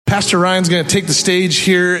Pastor Ryan's going to take the stage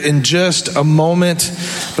here in just a moment,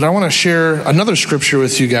 but I want to share another scripture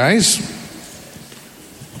with you guys.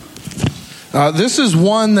 This is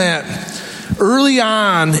one that early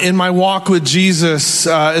on in my walk with Jesus,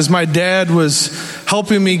 as my dad was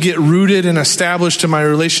helping me get rooted and established in my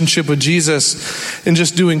relationship with Jesus and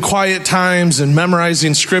just doing quiet times and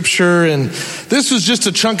memorizing scripture. And this was just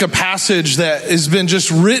a chunk of passage that has been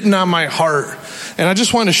just written on my heart. And I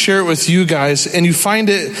just want to share it with you guys. And you find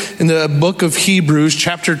it in the book of Hebrews,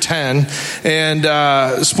 chapter 10.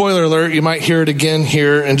 And spoiler alert, you might hear it again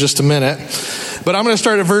here in just a minute. But I'm going to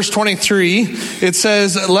start at verse 23. It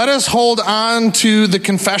says, "Let us hold on to the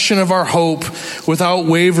confession of our hope without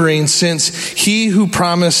wavering, since he who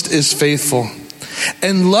promised is faithful.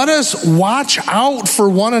 And let us watch out for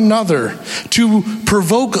one another to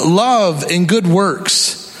provoke love and good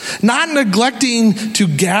works, not neglecting to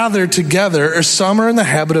gather together as some are in the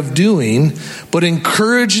habit of doing, but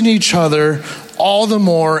encouraging each other all the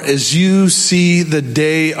more as you see the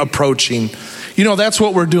day approaching." You know, that's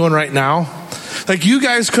what we're doing right now. Like, you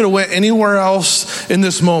guys could have went anywhere else in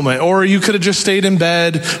this moment, or you could have just stayed in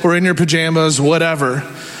bed or in your pajamas, whatever.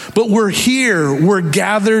 But we're here. We're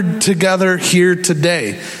gathered together here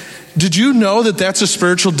today. Did you know that that's a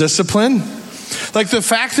spiritual discipline? Like, the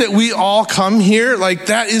fact that we all come here, like,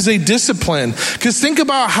 that is a discipline. Because think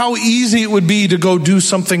about how easy it would be to go do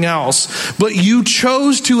something else. But you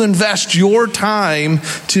chose to invest your time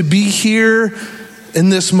to be here in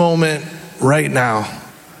this moment right now.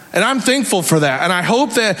 And I'm thankful for that. And I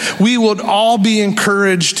hope that we would all be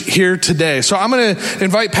encouraged here today. So I'm going to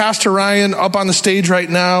invite Pastor Ryan up on the stage right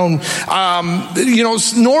now.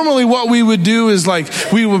 Normally what we would do is, like,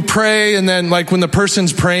 we would pray, and then, like, when the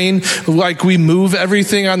person's praying, like, we move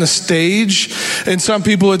everything on the stage. And some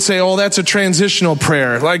people would say, "Oh, that's a transitional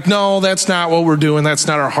prayer." Like, no, that's not what we're doing. That's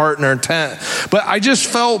not our heart and our intent. But I just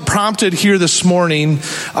felt prompted here this morning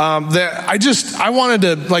that I wanted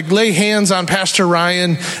to, like, lay hands on Pastor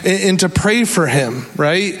Ryan and to pray for him,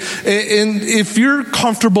 right? And if you're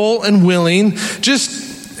comfortable and willing, just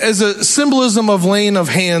as a symbolism of laying of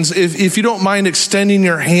hands, if you don't mind extending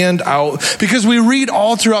your hand out, because we read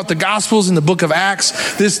all throughout the Gospels in the book of Acts,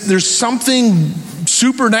 there's something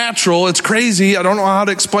supernatural. It's crazy. I don't know how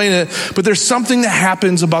to explain it, but there's something that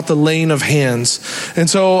happens about the laying of hands. And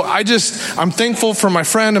so I'm thankful for my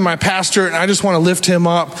friend and my pastor, and I just want to lift him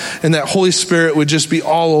up, and that Holy Spirit would just be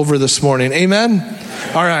all over this morning. Amen?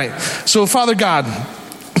 All right. So, Father God,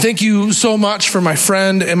 thank you so much for my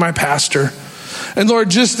friend and my pastor. And Lord,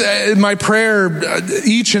 just my prayer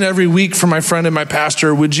each and every week for my friend and my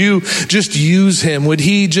pastor, would you just use him? Would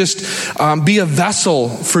he just be a vessel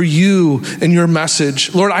for you and your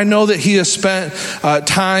message? Lord, I know that he has spent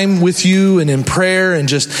time with you and in prayer and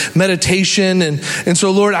just meditation. And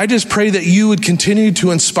so, Lord, I just pray that you would continue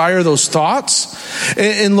to inspire those thoughts.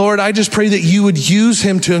 And Lord, I just pray that you would use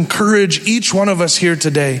him to encourage each one of us here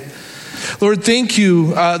today. Lord, thank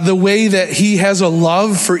you the way that he has a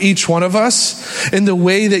love for each one of us, and the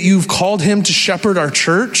way that you've called him to shepherd our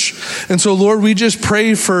church. And so, Lord, we just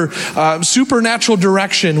pray for supernatural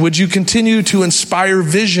direction. Would you continue to inspire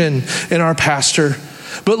vision in our pastor?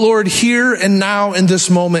 But Lord, here and now in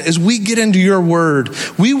this moment, as we get into your word,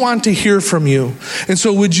 we want to hear from you. And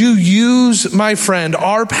so would you use my friend,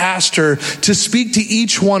 our pastor, to speak to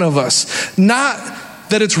each one of us? Not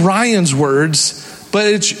that it's Ryan's words, but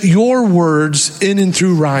it's your words in and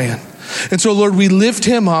through Ryan. And so, Lord, we lift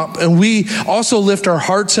him up, and we also lift our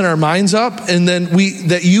hearts and our minds up, and then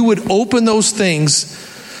that you would open those things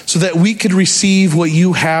so that we could receive what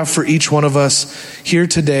you have for each one of us here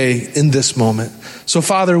today in this moment. So,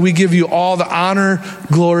 Father, we give you all the honor,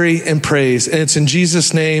 glory, and praise. And it's in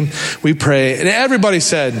Jesus' name we pray. And everybody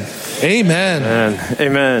said, amen. Amen.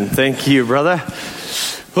 Amen. Thank you, brother.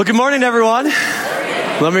 Well, good morning, everyone.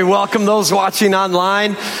 Let me welcome those watching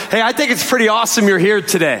online. Hey, I think it's pretty awesome you're here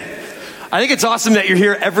today. I think it's awesome that you're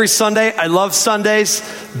here every Sunday. I love Sundays.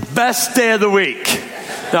 Best day of the week,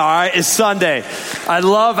 all right, is Sunday. And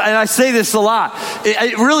I say this a lot,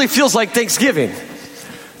 it really feels like Thanksgiving.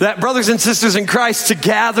 That brothers and sisters in Christ to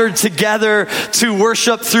gather together to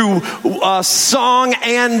worship through song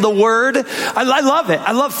and the word. I love it.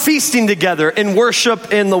 I love feasting together in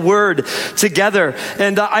worship and the word together.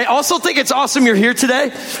 And I also think it's awesome you're here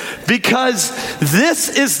today, because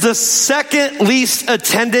this is the second least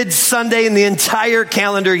attended Sunday in the entire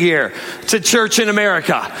calendar year to church in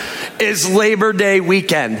America is Labor Day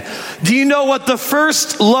weekend. Do you know what the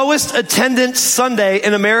first lowest attendance Sunday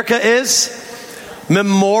in America is?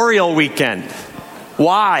 Memorial Weekend.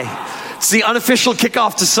 Why? It's the unofficial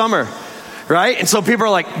kickoff to summer, right? And so people are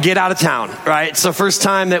like, get out of town, right? It's the first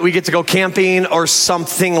time that we get to go camping or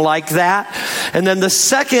something like that. And then the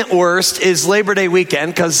second worst is Labor Day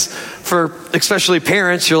weekend, because for especially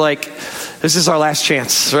parents, you're like, this is our last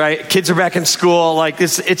chance, right? Kids are back in school. Like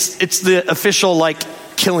it's the official like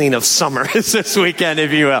killing of summer is this weekend,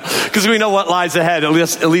 if you will, because we know what lies ahead, at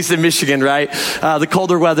least in Michigan, right? The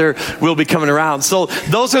colder weather will be coming around. So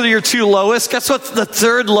those are your two lowest. Guess what the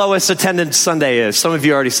third lowest attendance Sunday is? Some of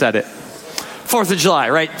you already said it. 4th of July,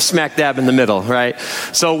 right? Smack dab in the middle, right?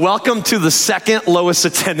 So welcome to the second lowest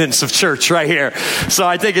attendance of church right here. So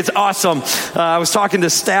I think it's awesome. I was talking to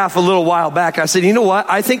staff a little while back. I said, you know what?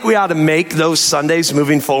 I think we ought to make those Sundays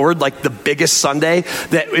moving forward like the biggest Sunday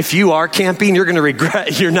that if you are camping, you're going to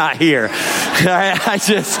regret you're not here.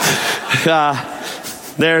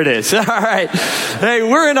 There it is. All right. Hey,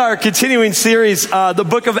 we're in our continuing series, the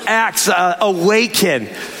book of Acts, Awaken.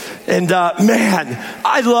 And man,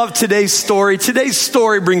 I love today's story. Today's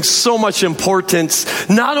story brings so much importance,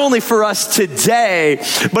 not only for us today,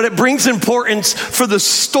 but it brings importance for the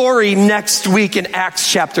story next week in Acts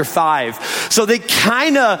chapter 5. So they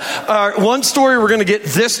kind of are, one story we're going to get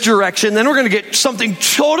this direction, then we're going to get something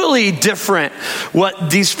totally different,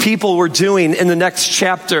 what these people were doing in the next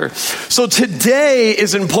chapter. So today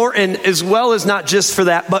is important as well as not just for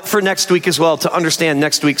that, but for next week as well, to understand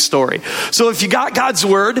next week's story. So if you got God's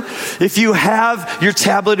word, if you have your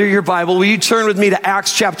tablet or your Bible, will you turn with me to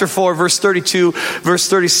Acts chapter 4, verse 32, verse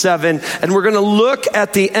 37, and we're going to look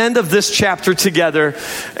at the end of this chapter together.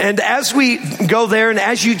 And as we go there and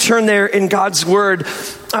as you turn there in God's word,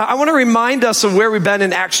 I want to remind us of where we've been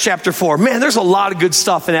in Acts chapter 4. Man, there's a lot of good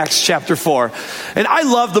stuff in Acts chapter 4. And I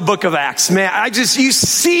love the book of Acts, man. you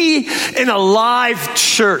see an alive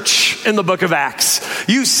church in the book of Acts.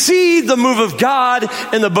 You see the move of God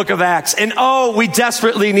in the book of Acts. And oh, we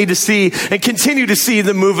desperately need to see and continue to see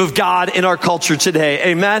the move of God in our culture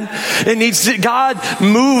today. Amen? God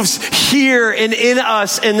moves here and in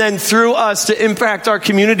us and then through us to impact our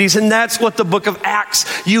communities. And that's what the book of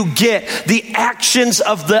Acts, you get. The actions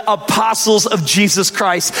of the apostles of Jesus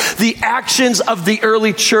Christ, the actions of the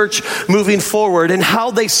early church moving forward and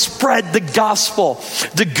how they spread the gospel,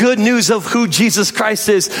 the good news of who Jesus Christ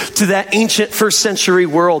is to that ancient first century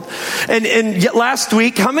world. And yet last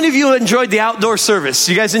week, how many of you enjoyed the outdoor service?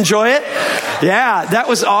 You guys enjoy it? Yeah, that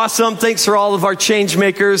was awesome. Thanks for all of our change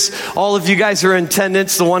makers. All of you guys are in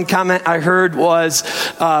attendance. The one comment I heard was,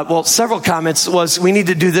 several comments was, we need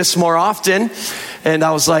to do this more often. And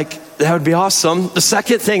I was like, that would be awesome. The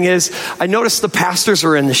second thing is, I noticed the pastors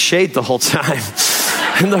were in the shade the whole time.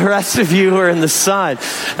 And the rest of you are in the sun.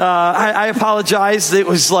 I apologize. It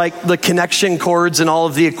was like the connection cords and all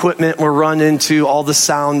of the equipment were run into all the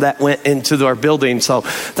sound that went into our building. So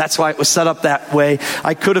that's why it was set up that way.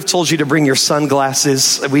 I could have told you to bring your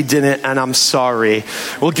sunglasses. We didn't, and I'm sorry.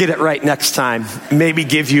 We'll get it right next time. Maybe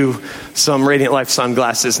give you some Radiant Life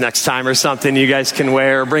sunglasses next time or something you guys can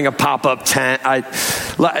wear. Or bring a pop-up tent.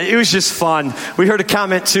 It was just fun. We heard a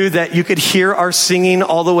comment too that you could hear our singing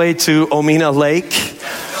all the way to Omena Lake.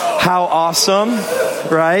 How awesome,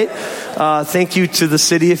 right? Thank you to the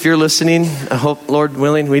city if you're listening. I hope, Lord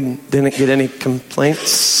willing, we didn't get any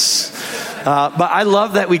complaints. But I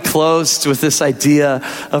love that we closed with this idea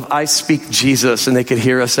of I speak Jesus and they could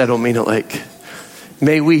hear us at Omena Lake.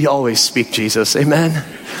 May we always speak Jesus. Amen.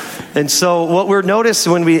 And so what we're noticed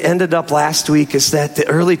when we ended up last week is that the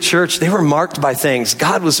early church, they were marked by things.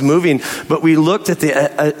 God was moving, but we looked at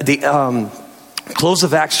the close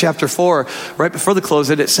of Acts chapter 4, right before the close,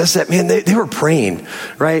 it says that, man, they were praying,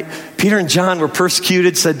 right? Peter and John were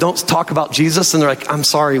persecuted, said, don't talk about Jesus. And they're like, I'm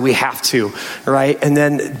sorry, we have to, right? And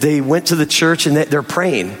then they went to the church and they're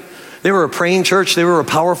praying. They were a praying church. They were a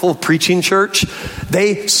powerful preaching church.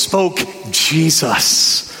 They spoke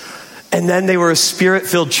Jesus. And then they were a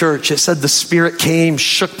spirit-filled church. It said the Spirit came,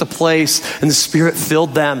 shook the place, and the Spirit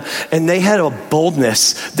filled them. And they had a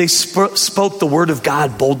boldness. They spoke the word of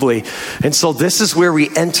God boldly. And so this is where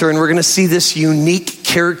we enter, and we're going to see this unique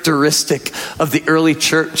characteristic of the early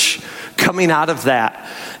church coming out of that.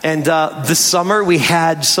 And this summer, we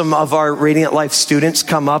had some of our Radiant Life students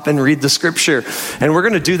come up and read the scripture. And we're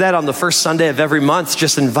going to do that on the first Sunday of every month.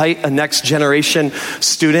 Just invite a next generation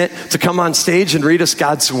student to come on stage and read us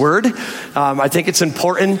God's word. I think it's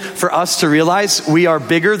important for us to realize we are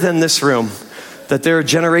bigger than this room. That there are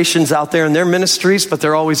generations out there in their ministries, but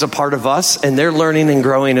they're always a part of us, and they're learning and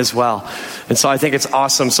growing as well. And so I think it's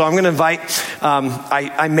awesome. So I'm going to invite,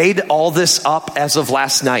 I made all this up as of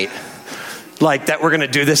last night. like that we're going to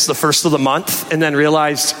do this the first of the month, and then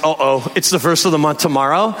realized, it's the first of the month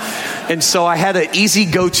tomorrow. And so I had an easy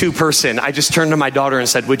go-to person. I just turned to my daughter and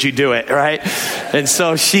said, would you do it, right? And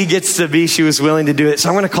so she was willing to do it. So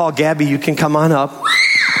I'm going to call Gabby. You can come on up.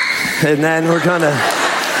 And then we're going to,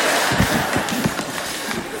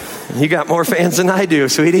 you got more fans than I do,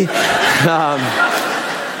 sweetie.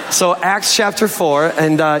 So Acts chapter 4,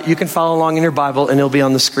 and you can follow along in your Bible, and it'll be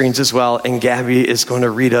on the screens as well. And Gabby is going to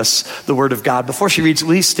read us the Word of God. Before she reads,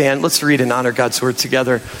 will you stand? Let's read and honor God's Word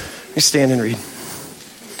together. You stand and read.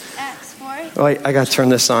 Acts 4. Oh, wait, I got to turn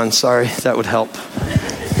this on. Sorry, that would help.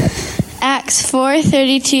 Acts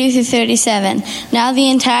 4:32 through 37. Now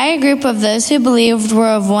the entire group of those who believed were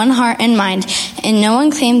of one heart and mind, and no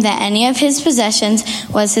one claimed that any of his possessions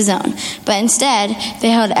was his own. But instead,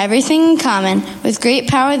 they held everything in common. With great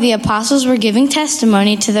power, the apostles were giving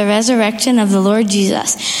testimony to the resurrection of the Lord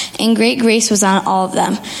Jesus, and great grace was on all of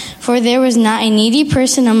them. For there was not a needy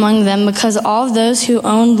person among them, because all of those who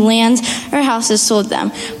owned lands or houses sold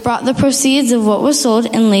them, brought the proceeds of what was sold,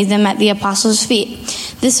 and laid them at the apostles' feet.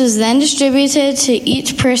 This was then distributed to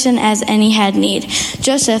each person as any had need.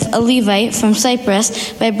 Joseph, a Levite from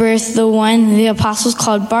Cyprus, by birth the one the apostles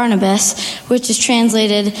called Barnabas, which is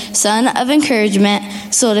translated son of encouragement,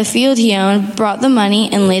 sold a field he owned, brought the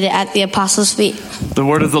money, and laid it at the apostles' feet. The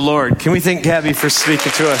word of the Lord. Can we thank Gabby for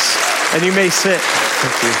speaking to us? And you may sit.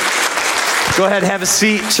 Thank you. Go ahead, have a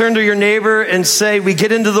seat. Turn to your neighbor and say, we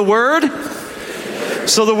get into the word,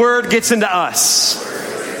 so the word gets into us.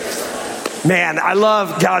 Man, I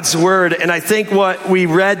love God's word, and I think what we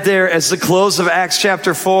read there as the close of Acts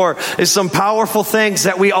chapter 4 is some powerful things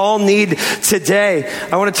that we all need today.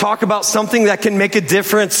 I want to talk about something that can make a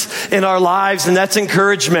difference in our lives, and that's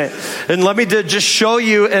encouragement. And let me just show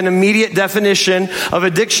you an immediate definition of a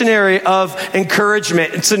dictionary of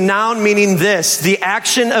encouragement. It's a noun meaning this: the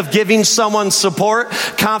action of giving someone support,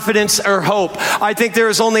 confidence, or hope. I think there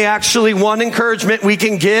is only actually one encouragement we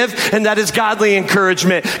can give, and that is godly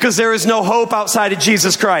encouragement, because there is no hope outside of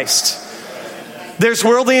Jesus Christ. There's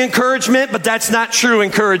worldly encouragement, but that's not true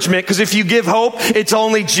encouragement, because if you give hope, it's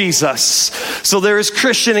only Jesus. So there is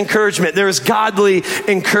Christian encouragement. There is godly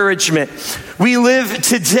encouragement. We live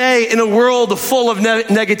today in a world full of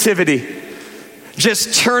negativity.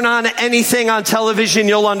 Just turn on anything on television,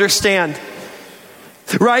 you'll understand.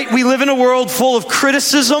 Right? We live in a world full of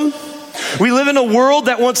criticism. We live in a world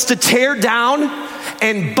that wants to tear down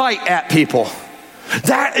and bite at people.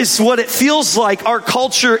 That is what it feels like our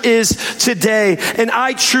culture is today. And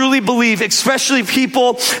I truly believe, especially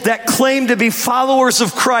people that claim to be followers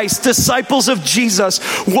of Christ, disciples of Jesus,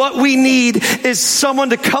 what we need is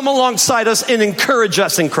someone to come alongside us and encourage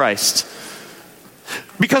us in Christ.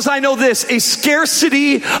 Because I know this, a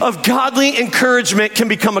scarcity of godly encouragement can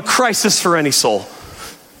become a crisis for any soul.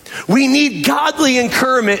 We need godly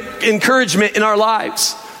encouragement in our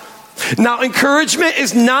lives. Now, encouragement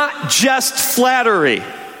is not just flattery.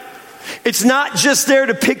 It's not just there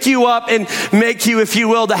to pick you up and make you, if you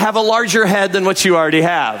will, to have a larger head than what you already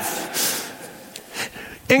have.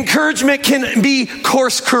 Encouragement can be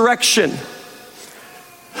course correction.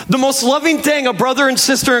 The most loving thing a brother and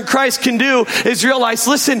sister in Christ can do is realize,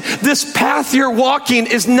 listen, this path you're walking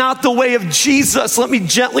is not the way of Jesus. Let me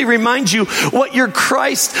gently remind you what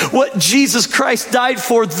Jesus Christ died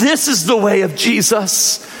for. This is the way of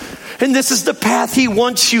Jesus. And this is the path he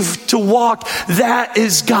wants you to walk. That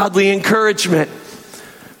is godly encouragement.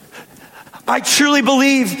 I truly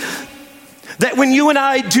believe that when you and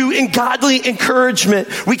I do in godly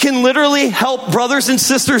encouragement, we can literally help brothers and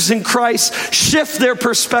sisters in Christ shift their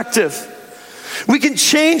perspective. We can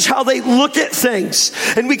change how they look at things,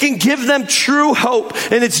 and we can give them true hope,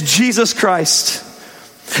 and it's Jesus Christ.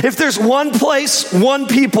 If there's one place, one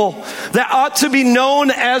people that ought to be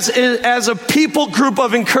known as a people group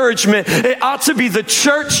of encouragement, it ought to be the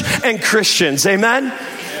church and Christians. Amen?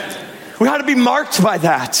 We ought to be marked by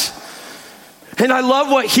that. And I love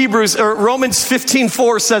what Romans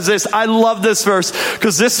 15:4 says this. I love this verse,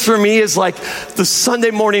 because this for me is like the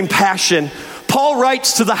Sunday morning passion. Paul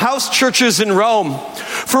writes to the house churches in Rome,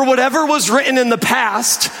 for whatever was written in the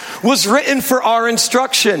past was written for our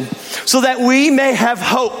instruction, so that we may have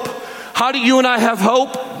hope. How do you and I have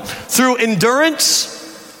hope? Through endurance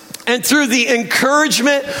and through the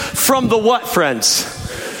encouragement from the what, friends?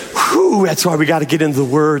 Whew, that's why we got to get into the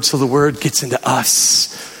Word, so the Word gets into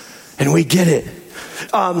us and we get it.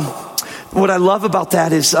 What I love about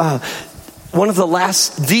that is the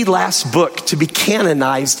last book to be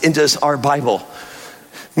canonized into our Bible.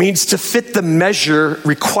 means to fit the measure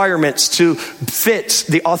requirements, to fit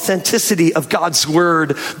the authenticity of God's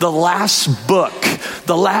word. The last book,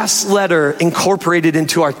 the last letter incorporated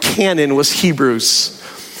into our canon was Hebrews,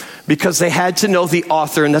 because they had to know the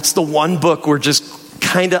author, and that's the one book we're just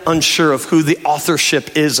kind of unsure of who the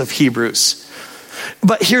authorship is of Hebrews.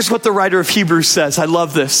 But here's what the writer of Hebrews says. I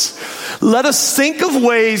love this. Let us think of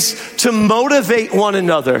ways to motivate one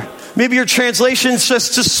another. Maybe your translation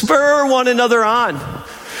says to spur one another on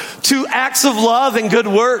to acts of love and good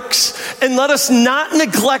works. And let us not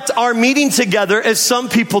neglect our meeting together as some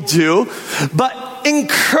people do, but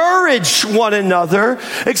encourage one another,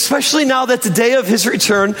 especially now that the day of his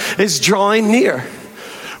return is drawing near.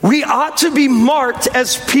 We ought to be marked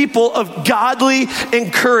as people of godly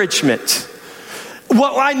encouragement.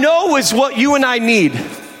 What I know is what you and I need.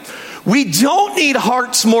 We don't need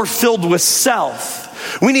hearts more filled with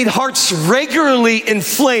self. We need hearts regularly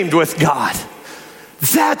inflamed with God.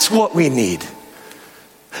 That's what we need.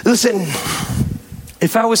 Listen,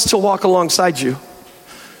 if I was to walk alongside you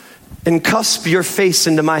and cusp your face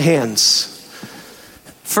into my hands,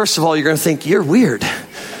 first of all, you're going to think you're weird.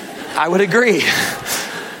 I would agree.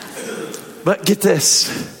 But get this.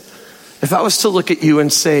 If I was to look at you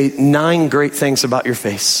and say 9 great things about your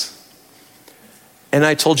face, and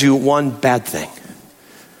I told you one bad thing,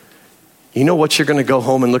 you know what you're going to go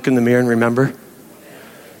home and look in the mirror and remember?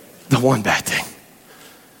 The one bad thing.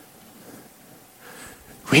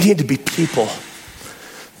 We need to be people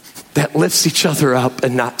that lifts each other up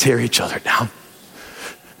and not tear each other down.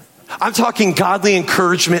 I'm talking godly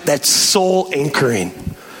encouragement that's soul anchoring.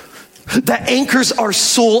 That anchors our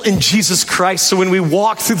soul in Jesus Christ. So when we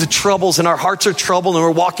walk through the troubles and our hearts are troubled and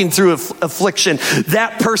we're walking through affliction,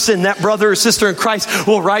 that person, that brother or sister in Christ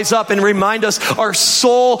will rise up and remind us our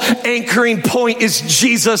soul anchoring point is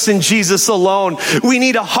Jesus and Jesus alone. We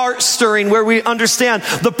need a heart stirring where we understand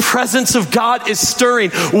the presence of God is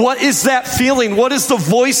stirring. What is that feeling? What is the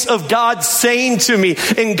voice of God saying to me?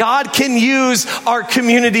 And God can use our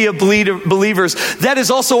community of believers. That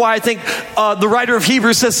is also why I think the writer of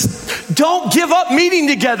Hebrews says, don't give up meeting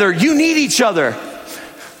together. You need each other.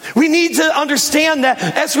 We need to understand that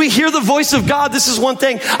as we hear the voice of God, this is one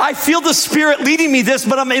thing. I feel the Spirit leading me this,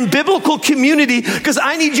 but I'm in biblical community because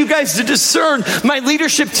I need you guys to discern, my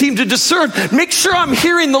leadership team to discern. Make sure I'm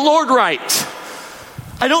hearing the Lord right.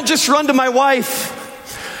 I don't just run to my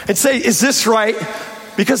wife and say, is this right?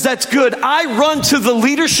 Because that's good. I run to the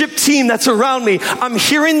leadership team that's around me. I'm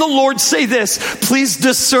hearing the Lord say this. Please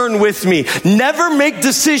discern with me. Never make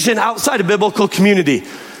decision outside of biblical community,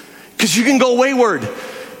 because you can go wayward.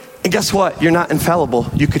 And guess what? You're not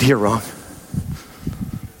infallible. You could hear wrong.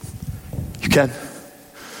 You can.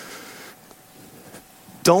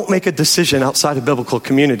 Don't make a decision outside of biblical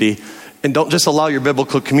community, and don't just allow your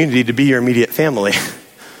biblical community to be your immediate family.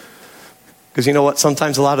 Because you know what?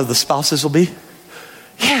 Sometimes a lot of the spouses will be.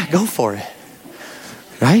 Yeah, go for it.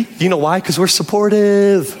 Right? You know why? Because we're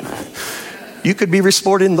supportive. You could be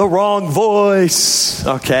responding the wrong voice.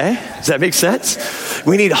 Okay? Does that make sense?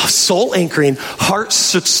 We need a soul anchoring, heart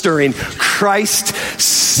stirring,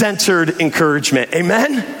 Christ-centered encouragement.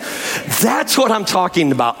 Amen? That's what I'm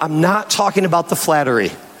talking about. I'm not talking about the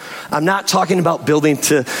flattery. I'm not talking about building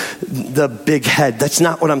to the big head. That's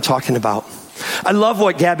not what I'm talking about. I love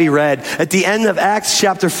what Gabby read. At the end of Acts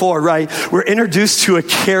chapter 4, right, we're introduced to a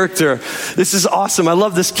character. This is awesome. I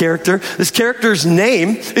love this character. This character's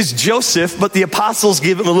name is Joseph, but the apostles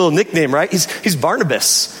gave him a little nickname, right? He's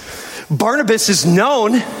Barnabas. Barnabas is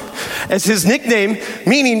known as his nickname,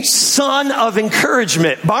 meaning son of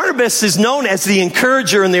encouragement. Barnabas is known as the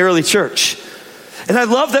encourager in the early church. And I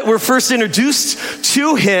love that we're first introduced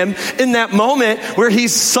to him in that moment where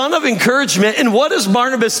he's son of encouragement. And what does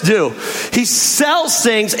Barnabas do? He sells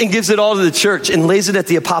things and gives it all to the church and lays it at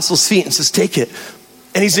the apostles' feet and says, take it.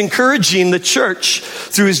 And he's encouraging the church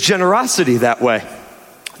through his generosity that way.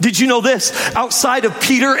 Did you know this? Outside of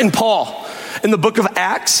Peter and Paul in the book of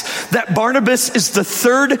Acts, that Barnabas is the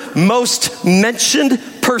 3rd most mentioned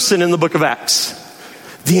person in the book of Acts.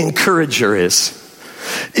 The encourager is.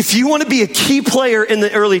 If you want to be a key player in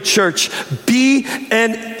the early church,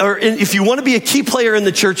 if you want to be a key player in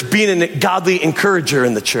the church, be a godly encourager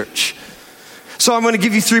in the church. So I'm going to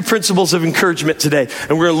give you 3 principles of encouragement today.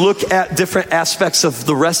 And we're going to look at different aspects of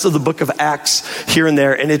the rest of the book of Acts here and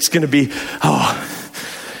there. And it's going to be,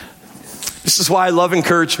 this is why I love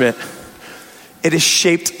encouragement. It has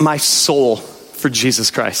shaped my soul for Jesus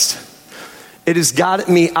Christ. It has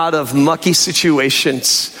gotten me out of mucky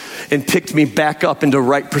situations and picked me back up into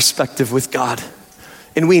right perspective with God.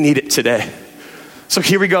 And we need it today. So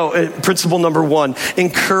here we go. Principle number 1.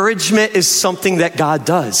 Encouragement is something that God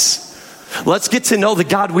does. Let's get to know the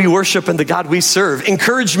God we worship and the God we serve.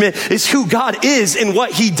 Encouragement is who God is and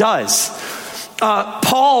what he does.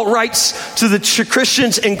 Paul writes to the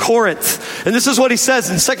Christians in Corinth, and this is what he says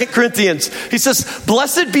in 2 Corinthians. He says,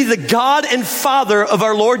 "Blessed be the God and Father of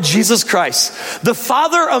our Lord Jesus Christ, the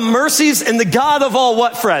Father of mercies and the God of all"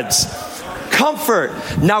 what, friends? Comfort.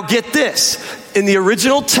 Now get this. In the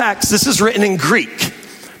original text, this is written in Greek.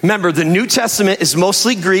 Remember, the New Testament is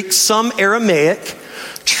mostly Greek, some Aramaic,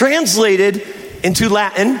 translated into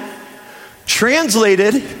Latin,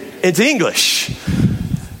 translated into English.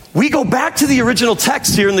 We go back to the original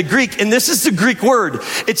text here in the Greek, and this is the Greek word.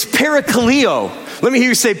 It's parakaleo. Let me hear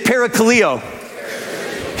you say parakaleo.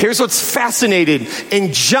 Here's what's fascinating.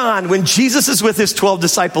 In John, when Jesus is with his 12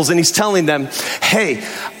 disciples and he's telling them, hey,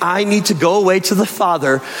 I need to go away to the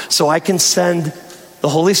Father so I can send the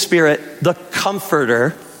Holy Spirit, the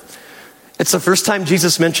Comforter. It's the first time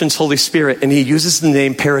Jesus mentions Holy Spirit, and he uses the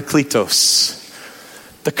name Parakletos.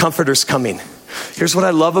 The Comforter's coming. Here's what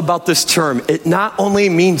I love about this term. It not only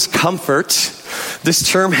means comfort, this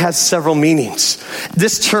term has several meanings.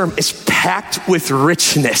 This term is packed with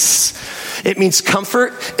richness. It means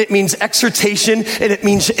comfort, it means exhortation, and it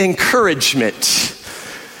means encouragement.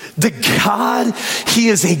 The God, he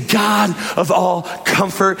is a God of all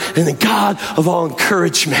comfort and a God of all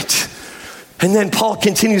encouragement. And then Paul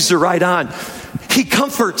continues to write on. He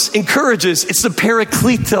comforts, encourages. It's the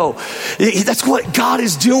Parakleto. That's what God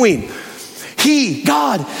is doing. He,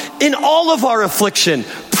 God, in all of our affliction,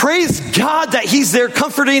 praise God that he's there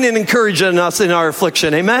comforting and encouraging us in our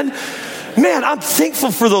affliction. Amen? Man, I'm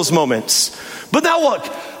thankful for those moments. But now look,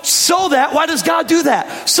 why does God do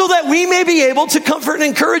that? So that we may be able to comfort and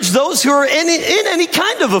encourage those who are in any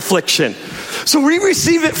kind of affliction. So we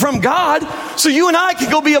receive it from God, so you and I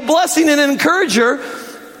can go be a blessing and an encourager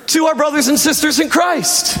to our brothers and sisters in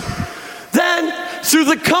Christ. Then, through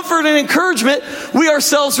the comfort and encouragement we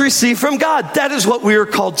ourselves receive from God. That is what we are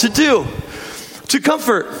called to do, to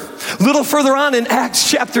comfort. A little further on in Acts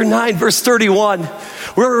chapter 9, verse 31,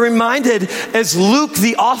 we're reminded as Luke,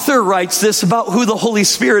 the author, writes this about who the Holy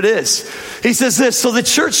Spirit is. He says this, "So the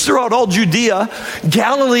church throughout all Judea,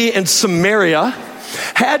 Galilee, and Samaria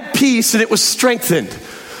had peace, and it was strengthened,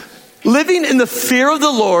 living in the fear of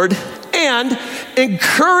the Lord and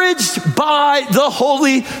encouraged by the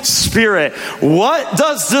Holy Spirit." What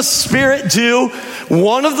does the Spirit do?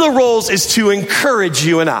 One of the roles is to encourage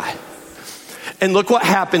you and I. And look what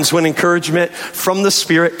happens when encouragement from the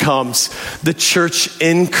Spirit comes. The church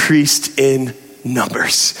increased in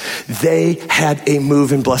numbers. They had a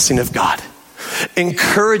move and blessing of God.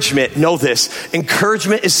 Encouragement, know this,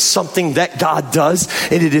 encouragement is something that God does,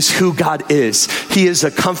 and it is who God is. He is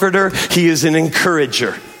a comforter. He is an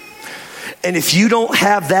encourager. And if you don't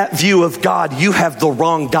have that view of God, you have the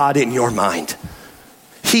wrong God in your mind.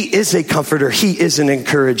 He is a comforter. He is an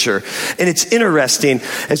encourager. And it's interesting,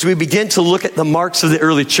 as we begin to look at the marks of the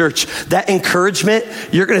early church, that encouragement,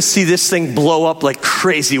 you're going to see this thing blow up like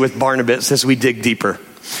crazy with Barnabas as we dig deeper.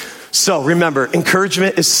 So remember,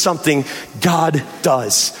 encouragement is something God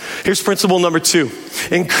does. Here's principle number 2.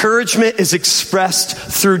 Encouragement is expressed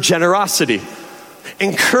through generosity.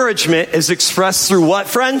 Encouragement is expressed through what,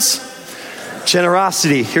 friends?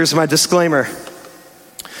 Generosity. Here's my disclaimer.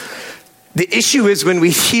 The issue is when we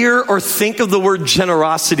hear or think of the word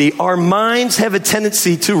generosity, our minds have a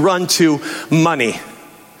tendency to run to money.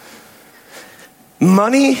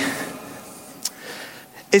 Money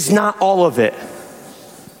is not all of it.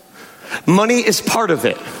 Money is part of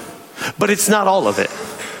it, but it's not all of it.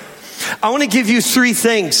 I want to give you 3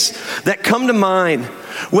 things that come to mind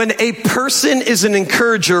when a person is an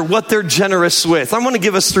encourager, what they're generous with. I want to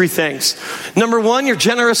give us 3 things. Number 1, you're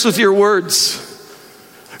generous with your words.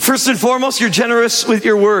 First and foremost, you're generous with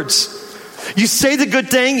your words. You say the good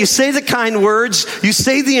thing, you say the kind words, you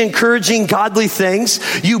say the encouraging, godly things.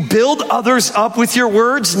 You build others up with your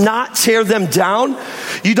words, not tear them down.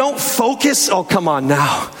 You don't focus, oh come on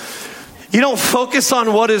now. You don't focus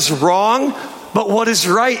on what is wrong, but what is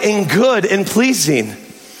right and good and pleasing.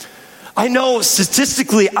 I know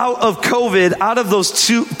statistically out of COVID, out of those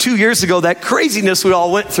two years ago, that craziness we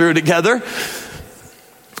all went through together,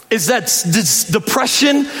 is that this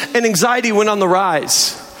depression and anxiety went on the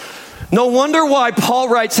rise. No wonder why Paul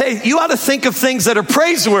writes, hey, you ought to think of things that are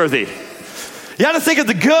praiseworthy. You ought to think of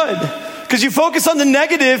the good. Because you focus on the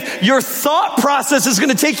negative, your thought process is going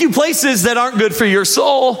to take you places that aren't good for your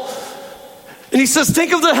soul. And he says,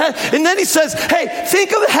 and then he says, hey,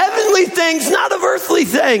 think of heavenly things, not of earthly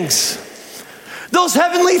things. Those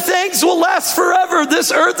heavenly things will last forever.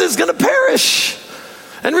 This earth is going to perish.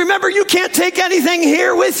 And remember, you can't take anything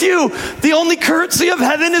here with you. The only currency of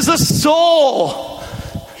heaven is a soul.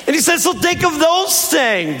 And he says, so think of those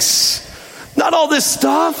things, not all this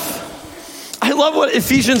stuff. I love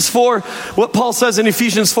what Paul says in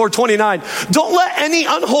Ephesians 4:29. Don't let any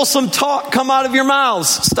unwholesome talk come out of your mouths.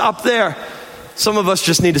 Stop there. Some of us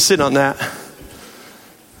just need to sit on that.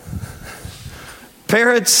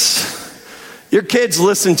 Parents, your kids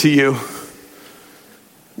listen to you.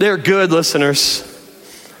 They're good listeners.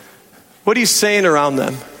 What are you saying around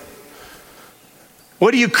them?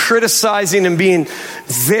 What are you criticizing and being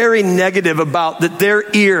very negative about that their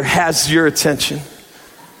ear has your attention?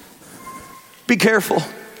 Be careful.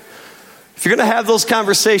 If you're going to have those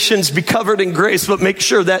conversations, be covered in grace, but make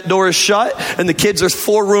sure that door is shut and the kids are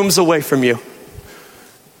 4 rooms away from you.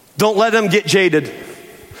 Don't let them get jaded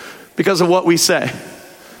because of what we say.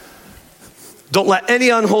 Don't let any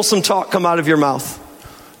unwholesome talk come out of your mouth.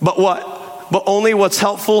 But what? But only what's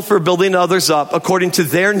helpful for building others up according to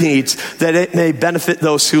their needs, that it may benefit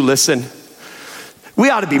those who listen. We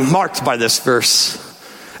ought to be marked by this verse.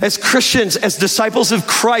 As Christians, as disciples of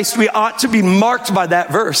Christ, we ought to be marked by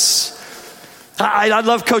that verse. I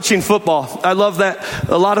love coaching football. I love that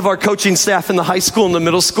a lot of our coaching staff in the high school and the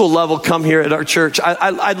middle school level come here at our church.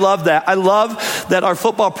 I love that. I love that our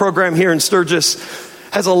football program here in Sturgis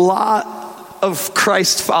has a lot of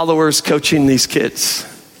Christ followers coaching these kids.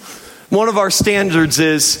 One of our standards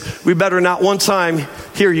is we better not one time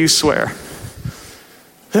hear you swear.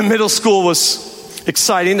 And middle school was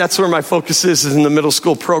exciting. That's where my focus is in the middle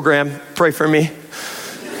school program. Pray for me.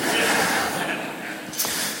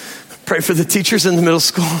 Pray for the teachers in the middle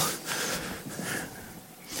school.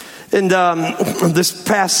 And this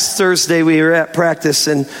past Thursday, we were at practice,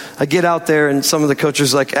 and I get out there, and some of the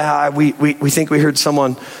coaches are like, we think we heard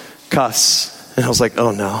someone cuss. And I was like,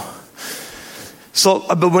 oh no. So,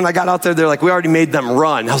 but when I got out there, they're like, we already made them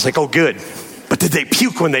run. I was like, oh good. But did they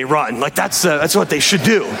puke when they run? Like that's what they should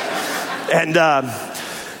do. And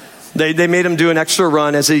they made them do an extra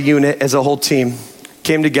run as a unit, as a whole team.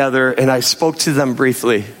 Came together, and I spoke to them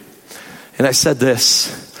briefly. And I said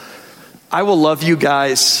this: I will love you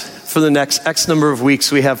guys for the next X number of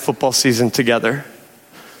weeks we have football season together.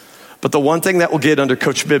 But the one thing that will get under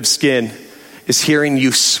Coach Bibb's skin is hearing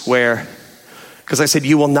you swear. Because I said,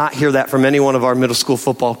 you will not hear that from any one of our middle school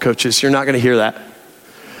football coaches. You're not going to hear that.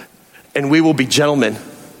 And we will be gentlemen,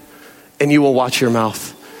 and you will watch your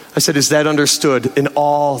mouth. I said, is that understood in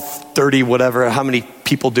all 30 whatever? How many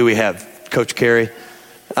people do we have, Coach Carey?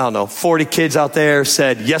 I don't know, 40 kids out there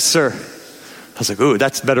said, yes, sir. I was like, ooh,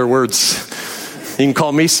 that's better words. You can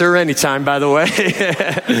call me sir anytime, by the way.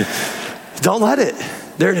 Don't let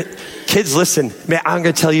it. Kids, listen. Man, I'm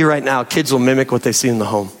going to tell you right now, kids will mimic what they see in the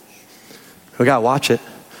home. We got to watch it.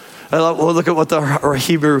 Well, look at what the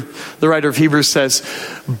writer of Hebrews says.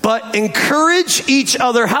 But encourage each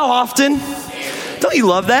other. How often? Don't you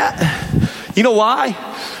love that? You know why?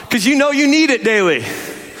 Because you know you need it daily.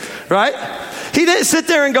 Right? He didn't sit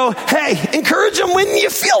there and go, hey, encourage them when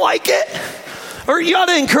you feel like it. Or you ought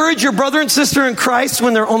to encourage your brother and sister in Christ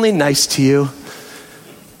when they're only nice to you.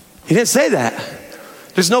 He didn't say that.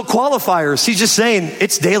 There's no qualifiers. He's just saying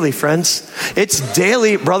it's daily, friends. It's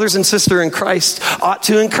daily. Brothers and sisters in Christ ought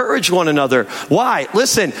to encourage one another. Why?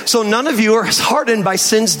 Listen, so none of you are hardened by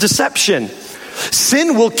sin's deception.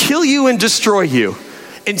 Sin will kill you and destroy you.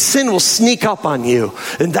 And sin will sneak up on you.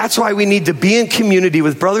 And that's why we need to be in community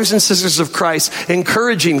with brothers and sisters of Christ,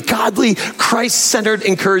 encouraging godly, Christ-centered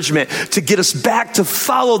encouragement to get us back to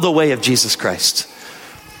follow the way of Jesus Christ.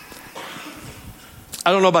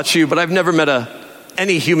 I don't know about you, but I've never met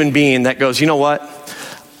any human being that goes, you know what?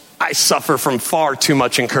 I suffer from far too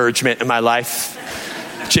much encouragement in my life.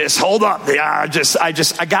 Just hold up.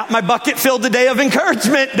 I got my bucket filled today of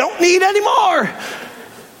encouragement. Don't need any more.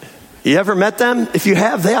 You ever met them? If you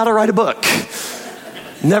have, they ought to write a book.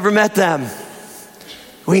 Never met them.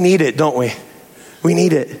 We need it, don't we? We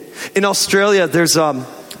need it. In Australia, there's a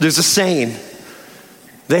saying.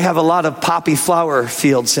 They have a lot of poppy flower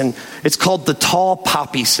fields, and it's called the tall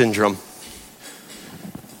poppy syndrome.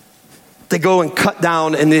 They go and cut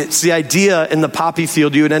down, and it's the idea in the poppy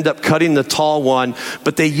field, you would end up cutting the tall one,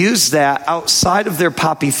 but they use that outside of their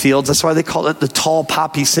poppy fields. That's why they call it the tall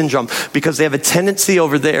poppy syndrome, because they have a tendency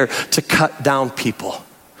over there to cut down people.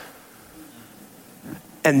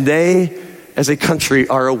 And they, as a country,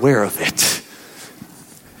 are aware of it.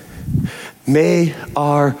 May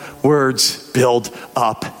our words build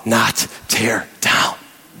up, not tear down.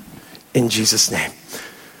 In Jesus' name.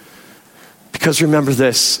 Because remember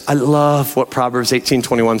this, I love what Proverbs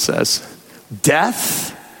 18:21 says.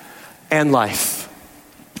 Death and life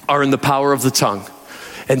are in the power of the tongue,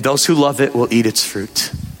 and those who love it will eat its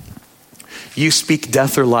fruit. You speak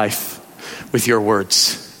death or life with your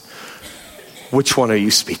words. which one are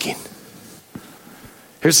you speaking?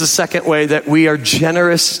 Here's the second way that we are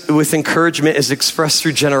generous with encouragement is expressed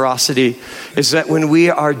through generosity, is that when we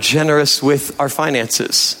are generous with our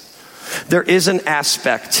finances, there is an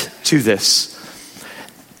aspect to this.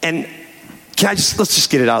 And let's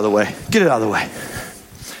just get it out of the way. Get it out of the way.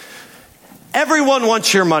 Everyone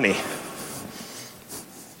wants your money.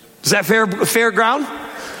 Is that fair ground?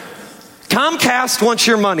 Comcast wants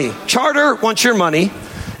your money. Charter wants your money.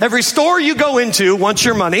 Every store you go into wants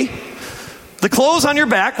your money. The clothes on your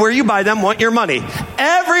back where you buy them want your money.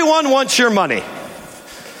 Everyone wants your money.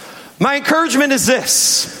 My encouragement is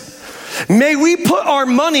this. May we put our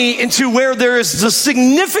money into where there is a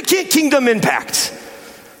significant kingdom impact,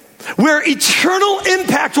 where eternal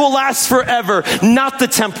impact will last forever, not the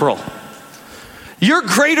temporal. Your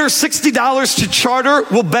greater $60 to charter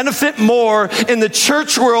will benefit more in the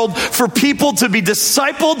church world for people to be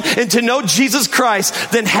discipled and to know Jesus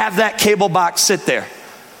Christ than have that cable box sit there.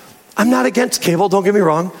 I'm not against cable, don't get me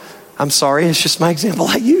wrong. I'm sorry, it's just my example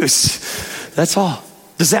I use. That's all.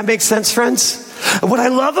 Does that make sense, friends? What I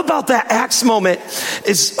love about that Acts moment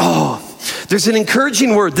is, there's an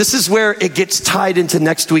encouraging word. This is where it gets tied into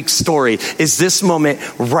next week's story, is this moment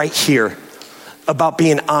right here about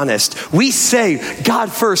being honest. We say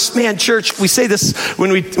God first. Man, church, we say this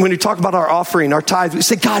when we talk about our offering, our tithe. We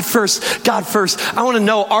say God first, God first. I want to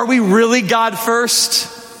know, are we really God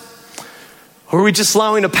first? Or are we just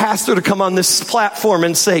allowing a pastor to come on this platform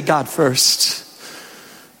and say God first?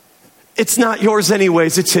 It's not yours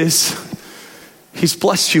anyways, it's his. He's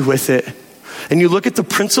blessed you with it. And you look at the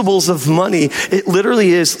principles of money, it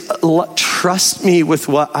literally is, trust me with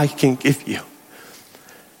what I can give you.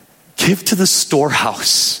 Give to the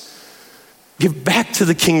storehouse. Give back to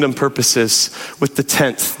the kingdom purposes with the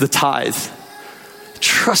 10th, the tithe.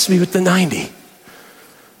 Trust me with the 90.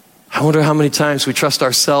 I wonder how many times we trust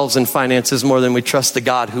ourselves in finances more than we trust the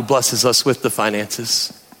God who blesses us with the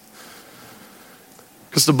finances.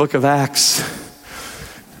 Because the book of Acts,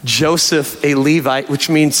 Joseph, a Levite, which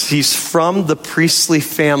means he's from the priestly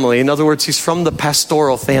family. In other words, he's from the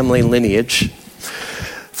pastoral family lineage.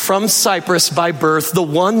 From Cyprus by birth, the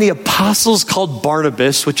one the apostles called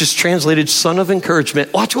Barnabas, which is translated son of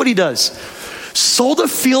encouragement. Watch what he does. Sold a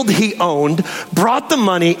field he owned, brought the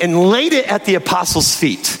money, and laid it at the apostles'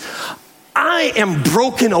 feet. I am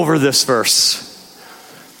broken over this verse.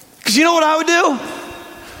 Because you know what I would do?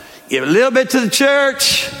 Give a little bit to the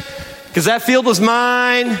church, because that field was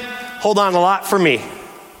mine. Hold on, a lot for me.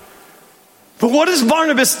 But what does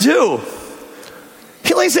Barnabas do?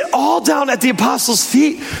 He lays it all down at the apostles'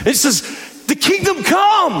 feet. It says, the kingdom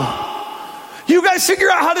come. You guys figure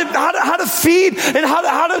out how to feed and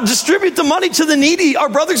how to distribute the money to the needy, our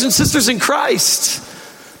brothers and sisters in Christ.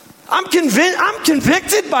 I'm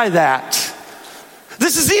convicted by that.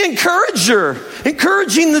 This is the encourager,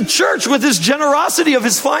 encouraging the church with his generosity of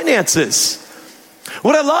his finances.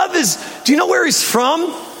 What I love is, do you know where he's from?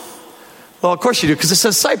 Well, of course you do, because it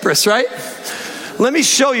says Cyprus, right? Let me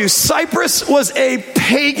show you. Cyprus was a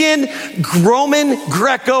pagan Roman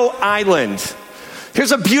Greco island.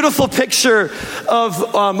 Here's a beautiful picture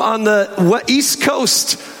of on the east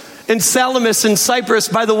coast in Salamis in Cyprus.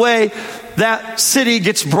 By the way, that city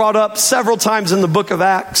gets brought up several times in the book of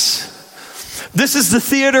Acts. This is the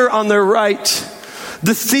theater on their right.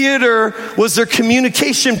 The theater was their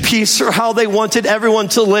communication piece for how they wanted everyone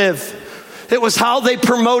to live. It was how they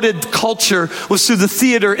promoted culture, was through the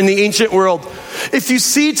theater in the ancient world. If you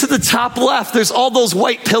see to the top left, there's all those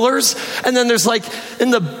white pillars, and then there's like in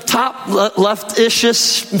the top left-ish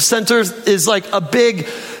center is like a big,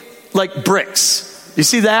 like bricks. You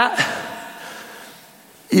see that?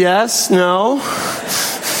 Yes, no.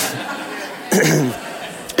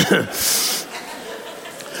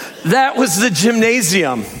 That was the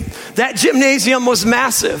gymnasium. That gymnasium was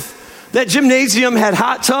massive. That gymnasium had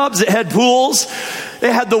hot tubs, it had pools,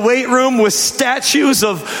 it had the weight room with statues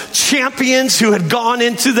of champions who had gone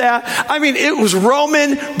into that. I mean, it was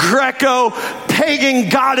Roman, Greco, pagan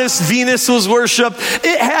goddess Venus was worshipped.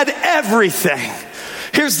 It had everything.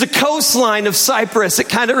 Here's the coastline of Cyprus. It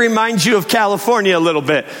kind of reminds you of California a little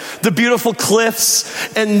bit. The beautiful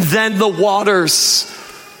cliffs and then the waters.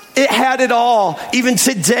 It had it all. Even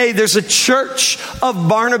today, there's a church of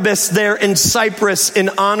Barnabas there in Cyprus in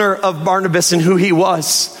honor of Barnabas and who he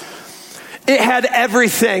was. It had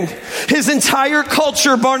everything. His entire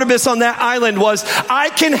culture, Barnabas on that island was, I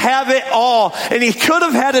can have it all. And he could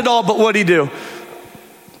have had it all, but what'd he do?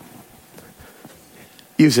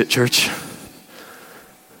 Use it, church.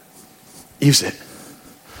 Use it.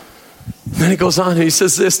 Then he goes on and he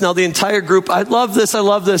says this, now the entire group, I love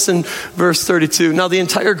this in verse 32. Now the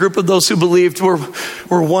entire group of those who believed were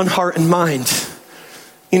one heart and mind.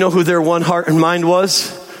 You know who their one heart and mind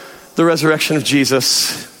was? The resurrection of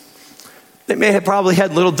Jesus. They may have probably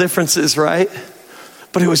had little differences, right?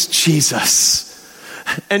 But it was Jesus.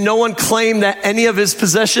 And no one claimed that any of his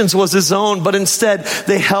possessions was his own, but instead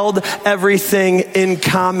they held everything in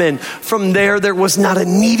common. From there was not a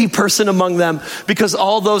needy person among them, because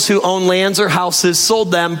all those who owned lands or houses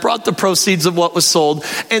sold them, brought the proceeds of what was sold,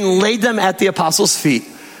 and laid them at the apostles' feet.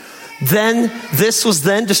 Then this was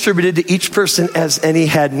then distributed to each person as any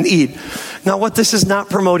had need. Now what this is not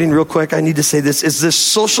promoting, real quick, I need to say this, is this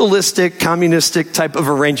socialistic, communistic type of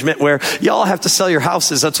arrangement where y'all have to sell your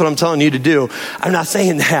houses. That's what I'm telling you to do. I'm not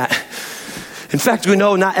saying that. In fact, we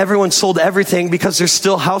know not everyone sold everything, because there's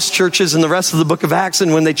still house churches in the rest of the book of Acts.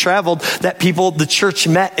 And when they traveled, the church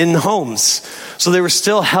met in homes. So they were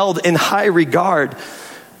still held in high regard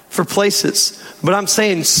for places. But I'm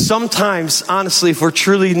saying sometimes, honestly,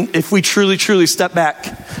 if we truly step back,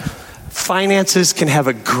 finances can have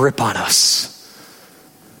a grip on us.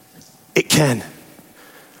 It can.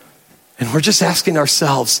 And we're just asking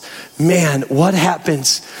ourselves, man, what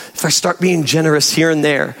happens if I start being generous here and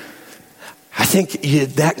there? I think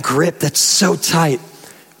that grip that's so tight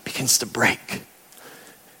begins to break.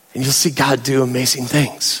 And you'll see God do amazing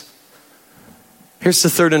things. Here's the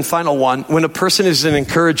third and final one. When a person is an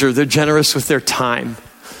encourager, they're generous with their time.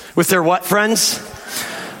 With their what, friends?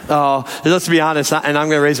 Oh, let's be honest, and I'm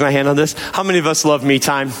going to raise my hand on this. How many of us love me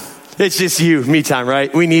time? It's just you, me time,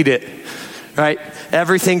 right? We need it, right?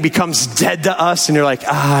 Everything becomes dead to us, and you're like,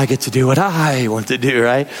 I get to do what I want to do,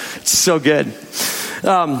 right? It's so good.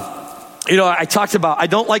 I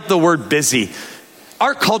don't like the word busy.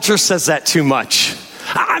 Our culture says that too much.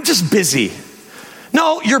 I'm just busy.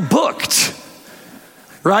 No, you're booked.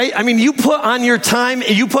 Right? I mean, you put on your time,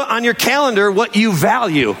 you put on your calendar what you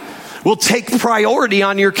value. Will take priority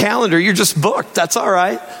on your calendar. You're just booked. That's all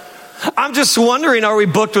right. I'm just wondering, are we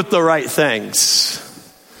booked with the right things?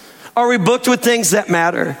 Are we booked with things that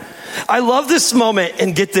matter? I love this moment,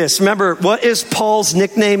 and get this. Remember, what is Paul's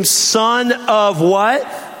nickname? Son of what?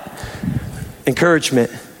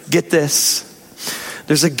 Encouragement. Get this.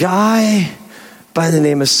 There's a guy by the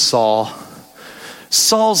name of Saul.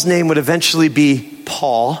 Saul's name would eventually be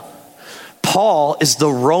Paul. Paul is the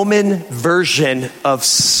Roman version of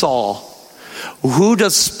Saul. Who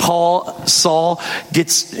does Saul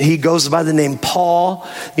gets? He goes by the name Paul.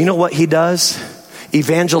 You know what he does?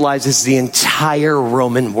 Evangelizes the entire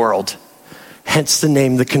Roman world. Hence the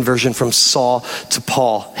name, the conversion from Saul to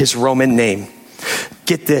Paul, his Roman name.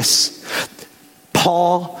 Get this.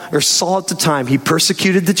 Saul at the time, he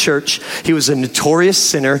persecuted the church. He was a notorious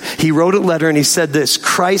sinner. He wrote a letter and he said this: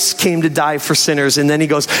 Christ came to die for sinners. And then he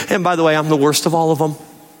goes, and by the way, I'm the worst of all of them.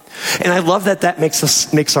 And I love that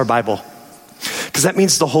makes our Bible. Because that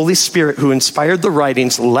means the Holy Spirit who inspired the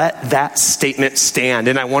writings let that statement stand.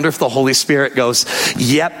 And I wonder if the Holy Spirit goes,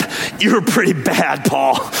 yep, you were pretty bad,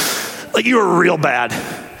 Paul. Like, you were real bad.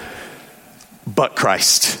 But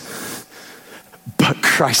Christ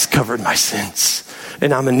covered my sins.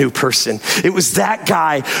 And I'm a new person. It was that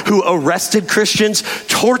guy who arrested Christians,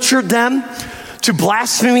 tortured them to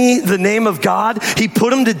blaspheme the name of God. He put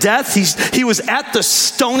them to death. He was at the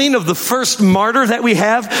stoning of the first martyr that we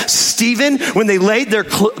have, Stephen, when they laid their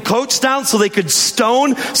coats down so they could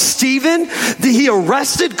stone Stephen. He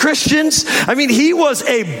arrested Christians. I mean, he was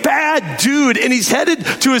a bad dude, and he's headed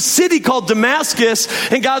to a city called Damascus,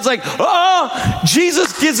 and God's like,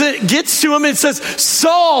 Jesus gets to him and says,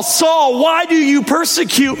 Saul, Saul, why do you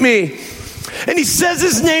persecute me? And he says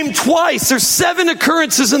his name twice. There's 7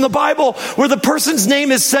 occurrences in the Bible where the person's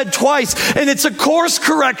name is said twice. And it's a course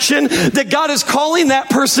correction that God is calling that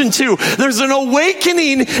person to. There's an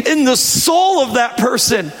awakening in the soul of that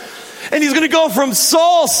person. And he's going to go from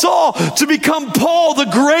Saul to become Paul,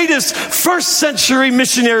 the greatest first century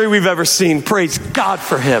missionary we've ever seen. Praise God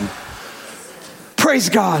for him. Praise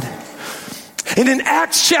God. And in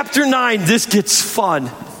Acts chapter 9, this gets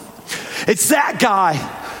fun. It's that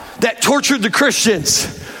guy that tortured the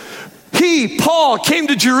Christians. Paul, came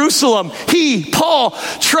to Jerusalem. Paul,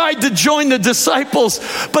 tried to join the disciples,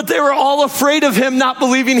 but they were all afraid of him, not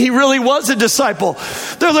believing he really was a disciple.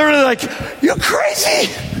 They're literally like, you're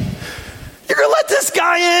crazy. You're going to let this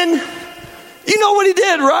guy in? You know what he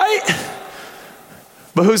did, right?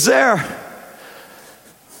 But who's there?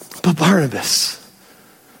 But Barnabas,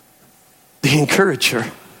 the encourager.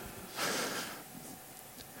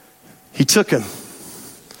 He took him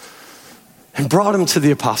and brought him to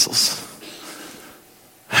the apostles.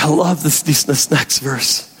 I love this next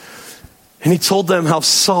verse. And he told them how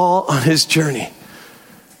Saul on his journey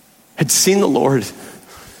had seen the Lord,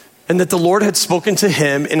 and that the Lord had spoken to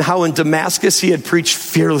him, and how in Damascus he had preached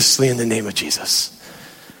fearlessly in the name of Jesus.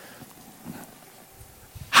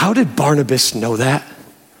 How did Barnabas know that?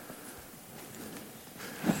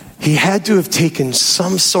 He had to have taken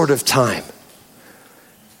some sort of time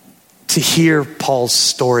to hear Paul's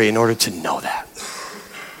story in order to know that.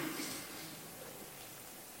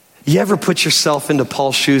 You ever put yourself into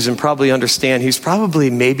Paul's shoes and probably understand he's probably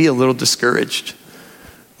maybe a little discouraged,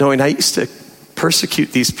 knowing I used to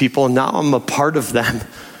persecute these people and now I'm a part of them.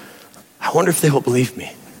 I wonder if they will believe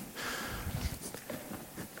me.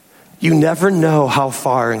 You never know how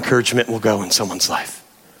far encouragement will go in someone's life.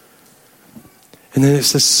 And then it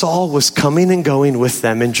says Saul was coming and going with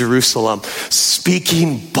them in Jerusalem,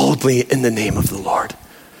 speaking boldly in the name of the Lord.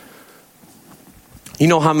 You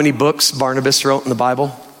know how many books Barnabas wrote in the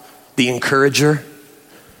Bible? The Encourager?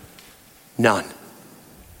 None.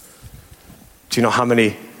 Do you know how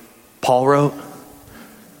many Paul wrote?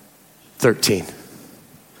 13.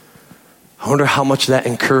 I wonder how much that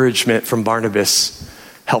encouragement from Barnabas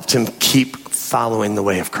helped him keep following the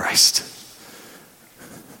way of Christ.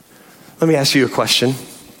 Let me ask you a question.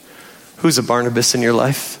 Who's a Barnabas in your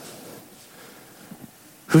life?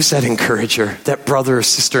 Who's that encourager, that brother or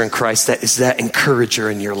sister in Christ that is that encourager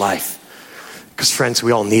in your life? Because friends,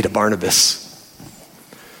 we all need a Barnabas.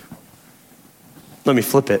 Let me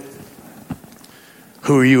flip it.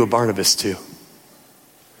 Who are you a Barnabas to?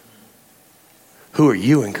 Who are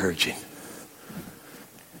you encouraging?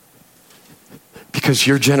 Because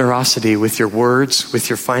your generosity with your words, with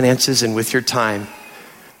your finances, and with your time,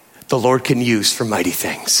 the Lord can use for mighty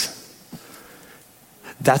things.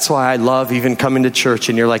 That's why I love even coming to church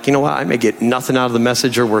and you're like, you know what, I may get nothing out of the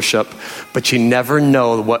message or worship, but you never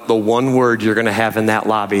know what the one word you're going to have in that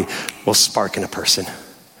lobby will spark in a person.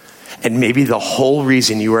 And maybe the whole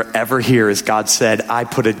reason you are ever here is God said, I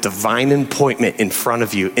put a divine appointment in front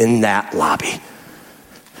of you in that lobby.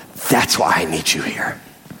 That's why I need you here.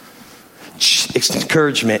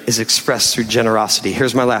 Encouragement is expressed through generosity.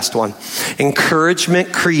 Here's my last one.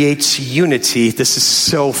 Encouragement creates unity. This is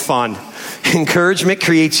so fun. Encouragement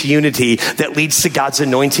creates unity that leads to God's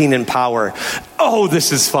anointing and power. Oh,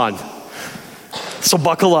 this is fun. So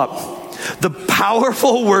buckle up. The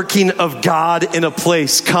powerful working of God in a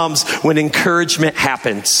place comes when encouragement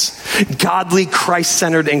happens. Godly,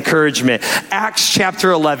 Christ-centered encouragement. Acts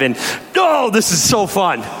chapter 11. Oh, this is so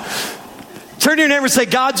fun. Turn to your neighbor and say,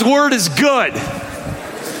 God's word is good.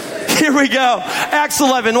 Here we go. Acts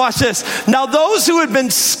 11, watch this. Now those who had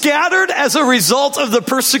been scattered as a result of the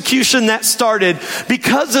persecution that started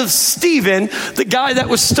because of Stephen, the guy that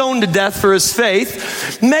was stoned to death for his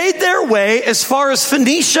faith, made their way as far as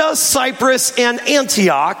Phoenicia, Cyprus, and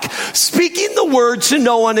Antioch, speaking the word to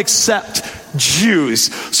no one except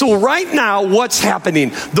Jews. So right now, what's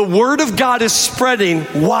happening? The word of God is spreading.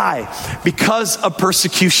 Why? Because of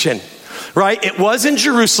persecution. Right? It was in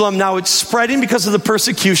Jerusalem. Now it's spreading because of the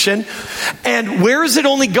persecution. And where is it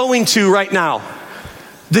only going to right now?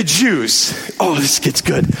 The Jews. Oh, this gets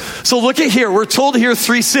good. So look at here. We're told here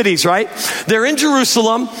 3 cities, right? They're in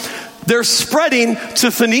Jerusalem. They're spreading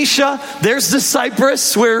to Phoenicia. There's the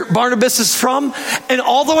Cyprus where Barnabas is from, and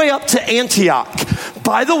all the way up to Antioch.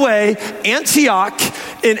 By the way, Antioch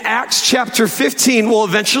in Acts chapter 15 will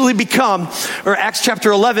eventually become, or Acts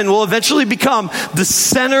chapter 11 will eventually become the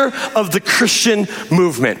center of the Christian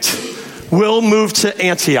movement. We'll move to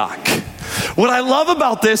Antioch. What I love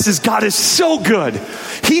about this is God is so good.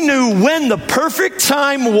 He knew when the perfect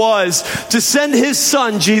time was to send his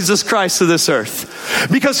son, Jesus Christ, to this earth.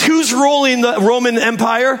 Because who's ruling the Roman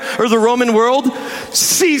Empire or the Roman world?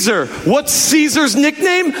 Caesar. What's Caesar's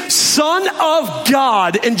nickname? Son of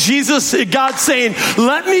God. And God saying,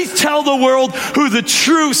 let me tell the world who the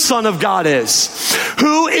true Son of God is.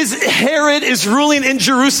 Herod is ruling in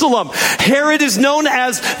Jerusalem. Herod is known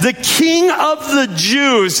as the King of the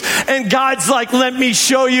Jews. And God's like, let me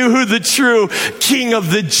show you who the true King of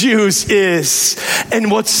the Jews is. And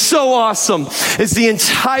what's so awesome is the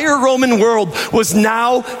entire Roman world was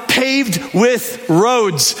now paved with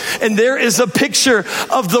roads. And there is a picture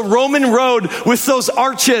of the Roman road with those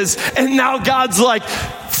arches. And now God's like,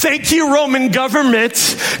 thank you, Roman government,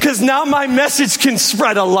 because now my message can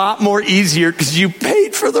spread a lot more easier because you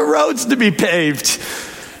paid for the roads to be paved.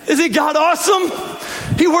 Isn't God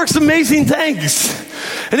awesome? He works amazing things.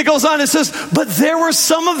 And it goes on, it says, but there were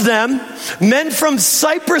some of them, men from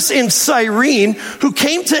Cyprus and Cyrene, who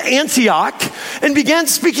came to Antioch and began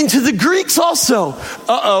speaking to the Greeks also.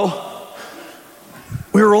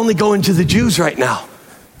 We were only going to the Jews right now.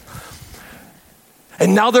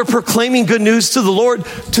 And now they're proclaiming good news to the Lord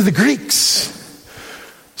to the Greeks.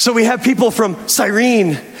 So we have people from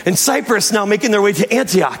Cyrene and Cyprus now making their way to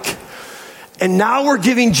Antioch. And now we're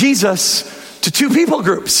giving Jesus to two people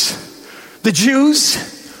groups, the Jews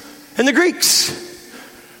and the Greeks.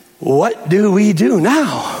 What do we do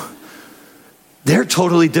now? They're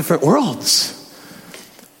totally different worlds.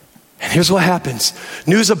 And here's what happens.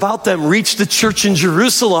 News about them reached the church in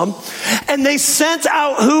Jerusalem, and they sent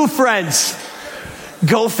out who, friends?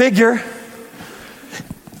 Go figure.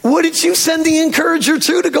 Wouldn't you send the encourager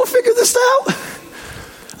to go figure this out?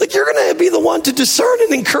 Like, you're going to be the one to discern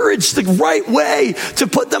and encourage the right way to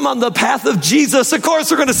put them on the path of Jesus. Of course,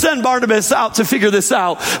 we're going to send Barnabas out to figure this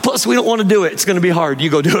out. Plus, we don't want to do it. It's going to be hard. You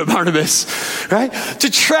go do it, Barnabas. Right? To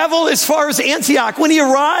travel as far as Antioch. When he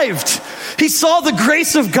arrived, he saw the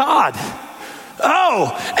grace of God.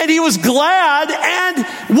 Oh, and he was glad. And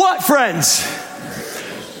what, friends?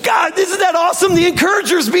 God, isn't that awesome? The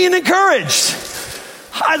encourager's being encouraged.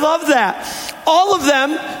 I love that. All of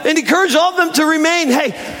them, and encourage all of them to remain,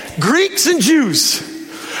 hey, Greeks and Jews,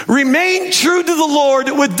 remain true to the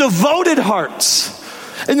Lord with devoted hearts.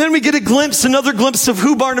 And then we get another glimpse of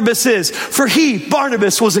who Barnabas is. For he,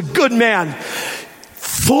 Barnabas, was a good man,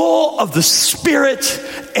 full of the Spirit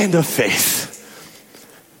and of faith.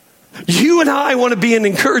 You and I want to be an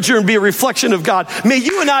encourager and be a reflection of God. May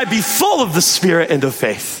you and I be full of the Spirit and of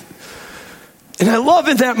faith. And I love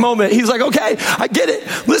in that moment, he's like, okay, I get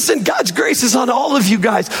it. Listen, God's grace is on all of you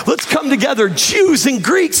guys. Let's come together, Jews and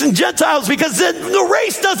Greeks and Gentiles, because then the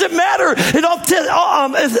race doesn't matter. And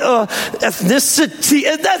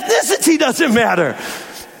ethnicity doesn't matter.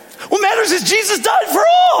 What matters is Jesus died for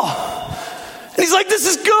all. And he's like, this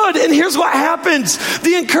is good. And here's what happens.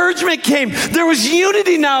 The encouragement came. There was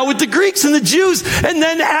unity now with the Greeks and the Jews. And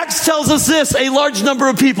then Acts tells us this, a large number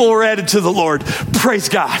of people were added to the Lord. Praise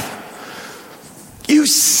God. You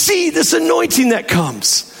see this anointing that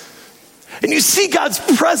comes. And you see God's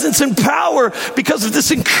presence and power because of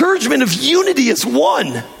this encouragement of unity as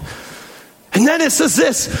one. And then it says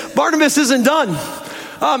this, Barnabas isn't done.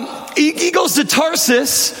 He goes to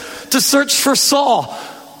Tarsus to search for Saul.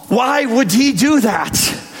 Why would he do that?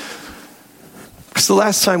 Because the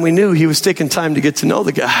last time we knew, he was taking time to get to know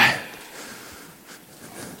the guy.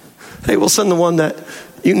 Hey, we'll send the one that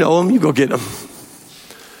you know him, you go get him.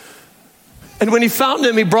 And when he found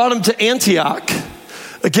him, he brought him to Antioch.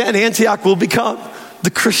 Again, Antioch will become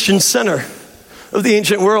the Christian center of the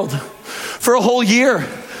ancient world. For a whole year,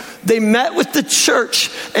 they met with the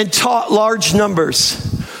church and taught large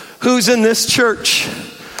numbers. Who's in this church?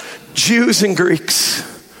 Jews and Greeks.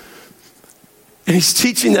 And he's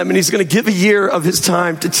teaching them, and he's going to give a year of his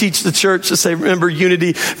time to teach the church to say, remember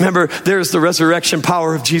unity. Remember, there's the resurrection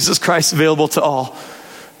power of Jesus Christ available to all.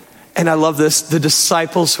 And I love this. The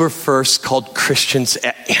disciples were first called Christians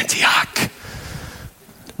at Antioch.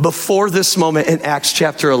 Before this moment in Acts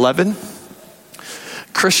chapter 11,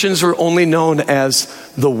 Christians were only known as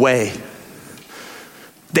the way.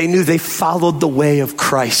 They knew they followed the way of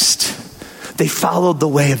Christ. They followed the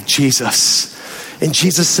way of Jesus. And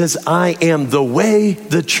Jesus says, I am the way,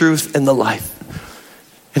 the truth, and the life.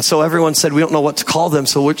 And so everyone said, we don't know what to call them,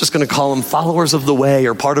 so we're just going to call them followers of the way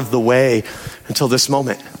or part of the way until this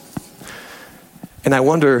moment. And I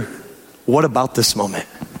wonder, what about this moment?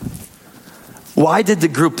 Why did the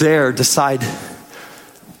group there decide,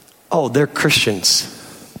 oh, they're Christians?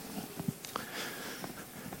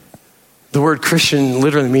 The word Christian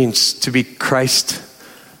literally means to be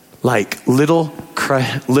Christ-like, little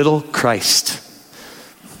Christ.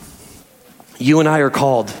 You and I are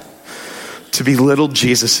called to be little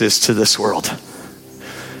Jesuses to this world.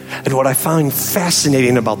 And what I find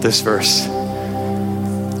fascinating about this verse,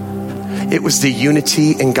 it was the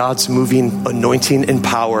unity in God's moving anointing and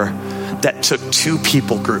power that took two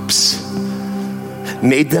people groups,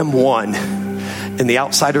 made them one, and the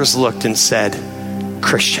outsiders looked and said,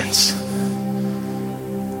 Christians.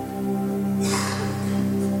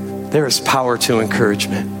 There is power to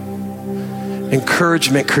encouragement.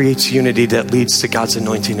 Encouragement creates unity that leads to God's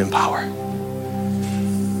anointing and power.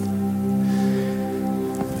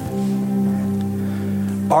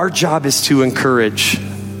 Our job is to encourage,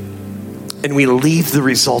 and we leave the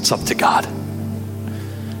results up to God.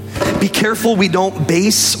 Be careful we don't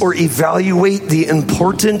base or evaluate the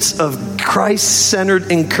importance of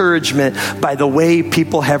Christ-centered encouragement by the way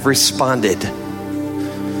people have responded.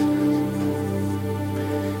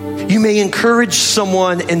 You may encourage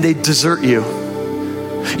someone and they desert you.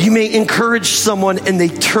 You may encourage someone and they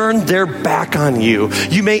turn their back on you.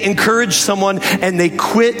 You may encourage someone and they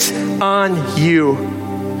quit on you.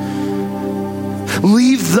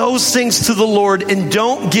 Leave those things to the Lord and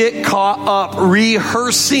don't get caught up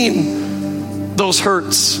rehearsing those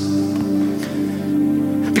hurts.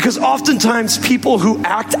 Because oftentimes people who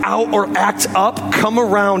act out or act up come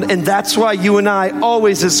around, and that's why you and I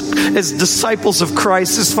always, as disciples of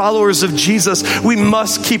Christ, as followers of Jesus, we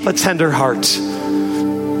must keep a tender heart.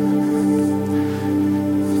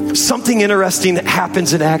 Something interesting that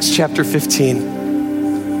happens in Acts chapter 15.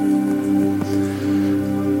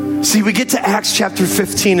 See, we get to Acts chapter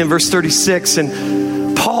 15 and verse 36,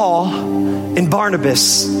 and Paul and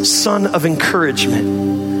Barnabas, son of encouragement,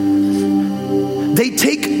 they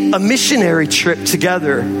take a missionary trip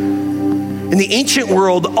together in the ancient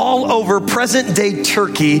world all over present-day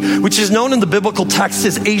Turkey, which is known in the biblical text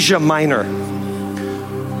as Asia Minor.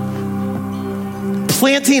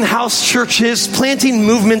 Planting house churches, planting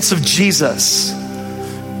movements of Jesus.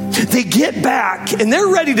 They get back and they're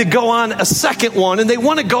ready to go on a second one, and they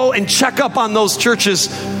want to go and check up on those churches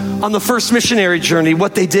on the first missionary journey,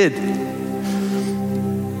 what they did.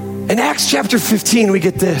 In Acts chapter 15, we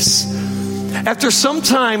get this. After some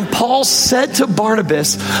time, Paul said to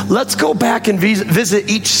Barnabas, let's go back and visit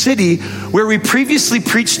each city where we previously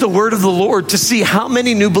preached the word of the Lord to see how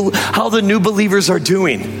the new believers are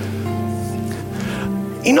doing.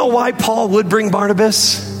 You know why Paul would bring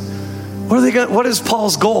Barnabas? What is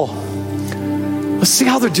Paul's goal? Let's see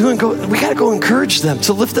how they're doing. We got to go encourage them,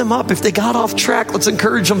 to lift them up. If they got off track, let's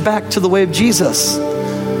encourage them back to the way of Jesus.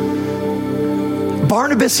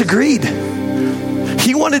 Barnabas agreed.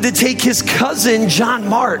 He wanted to take his cousin, John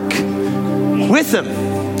Mark, with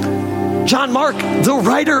him. John Mark, the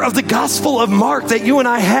writer of the Gospel of Mark that you and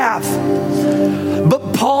I have.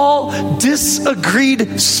 But Paul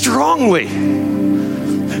disagreed strongly.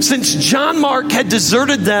 Since John Mark had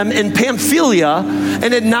deserted them in Pamphylia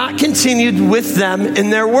and had not continued with them in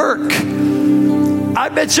their work. I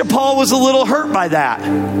bet you Paul was a little hurt by that.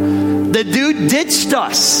 The dude ditched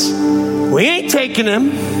us. We ain't taking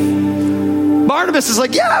him. Barnabas is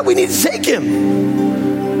like, yeah, we need to take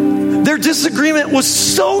him. Their disagreement was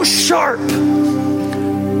so sharp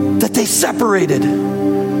that they separated.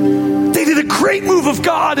 They did a great move of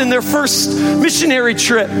God in their first missionary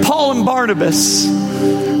trip, Paul and Barnabas.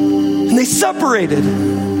 And they separated.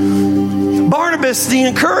 Barnabas, the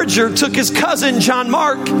encourager, took his cousin, John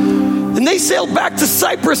Mark, and they sailed back to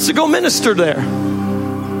Cyprus to go minister there.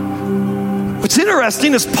 What's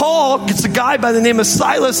interesting is Paul gets a guy by the name of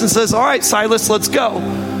Silas and says, all right, Silas, let's go.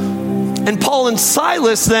 And Paul and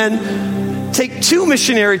Silas then take two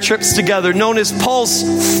missionary trips together, known as Paul's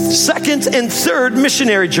second and third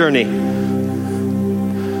missionary journey.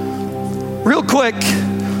 Real quick,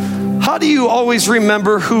 how do you always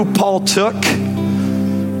remember who Paul took?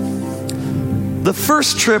 The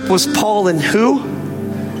first trip was Paul and who?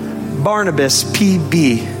 Barnabas,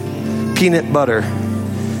 PB, peanut butter,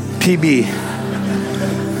 PB.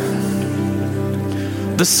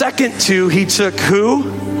 The second two, he took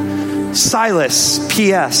who? Silas,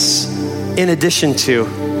 PS, in addition to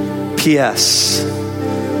PS.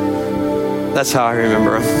 That's how I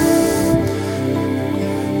remember him.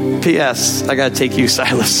 PS, I gotta take you,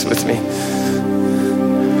 Silas, with me.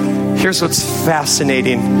 Here's what's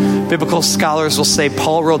fascinating. Biblical scholars will say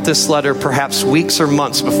Paul wrote this letter perhaps weeks or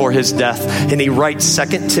months before his death. And he writes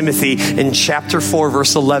 2 Timothy in chapter 4,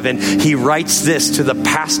 verse 11. He writes this to the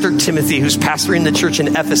pastor Timothy, who's pastoring the church in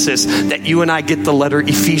Ephesus, that you and I get the letter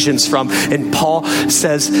Ephesians from. And Paul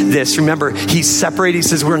says this. Remember, he's separated. He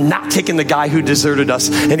says, we're not taking the guy who deserted us.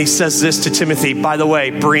 And he says this to Timothy, by the way,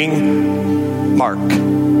 bring Mark.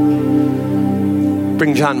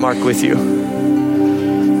 Bring John Mark with you.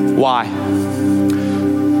 Why?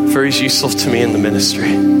 For he's useful to me in the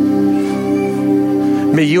ministry.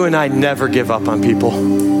 May you and I never give up on people.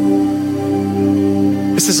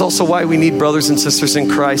 This is also why we need brothers and sisters in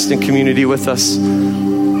Christ in community with us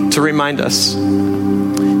to remind us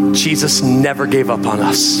Jesus never gave up on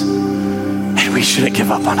us, and we shouldn't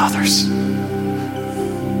give up on others.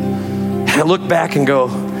 And I look back and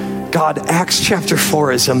go, God, Acts chapter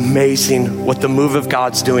 4 is amazing what the move of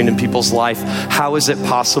God's doing in people's life. How is it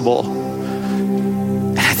possible?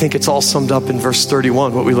 And I think it's all summed up in verse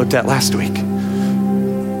 31, what we looked at last week.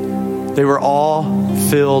 They were all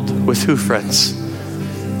filled with who, friends?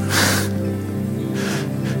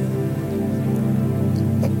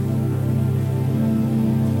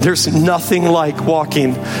 There's nothing like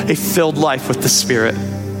walking a filled life with the Spirit.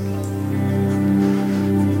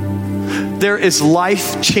 There is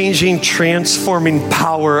life-changing, transforming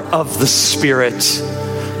power of the Spirit.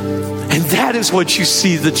 And that is what you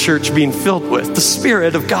see the church being filled with, the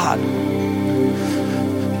Spirit of God.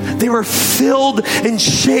 They were filled and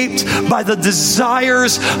shaped by the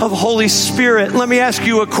desires of Holy Spirit. Let me ask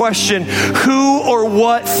you a question. Who or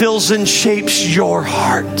what fills and shapes your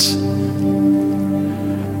heart?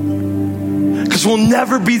 Because we'll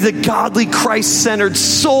never be the godly, Christ-centered,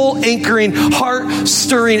 soul-anchoring,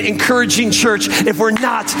 heart-stirring, encouraging church if we're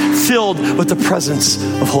not filled with the presence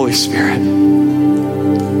of Holy Spirit.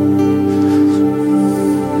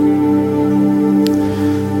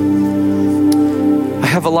 I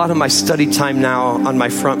have a lot of my study time now on my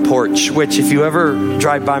front porch, which if you ever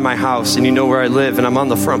drive by my house and you know where I live and I'm on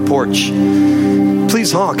the front porch,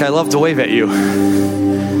 please honk. I love to wave at you.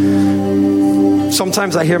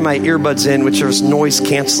 Sometimes I hear my earbuds in, which is noise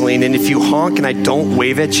canceling, and if you honk and I don't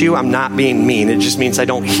wave at you, I'm not being mean. It just means I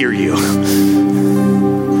don't hear you.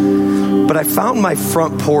 But I found my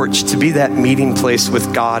front porch to be that meeting place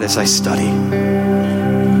with God as I study.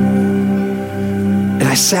 And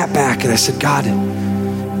I sat back and I said, God,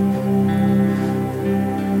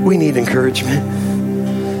 we need encouragement.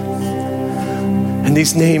 And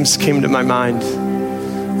these names came to my mind.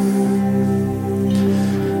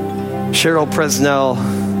 Cheryl Presnell,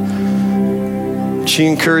 she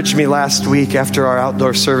encouraged me last week after our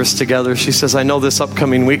outdoor service together. She says, I know this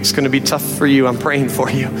upcoming week's going to be tough for you. I'm praying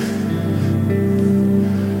for you.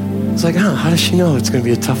 It's like, how does she know it's going to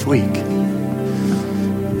be a tough week?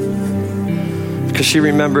 Because she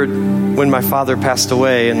remembered when my father passed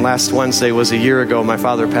away, and last Wednesday was a year ago my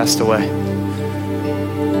father passed away.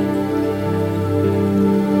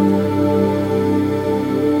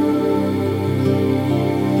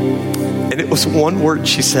 And it was one word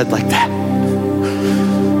she said like that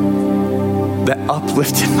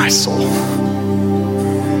uplifted my soul.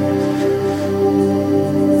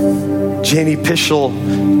 Janie Pischel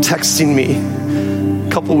texting me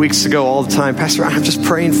a couple weeks ago all the time, Pastor, I'm just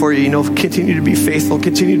praying for you, continue to be faithful,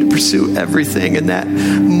 continue to pursue everything. In that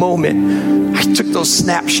moment, I took those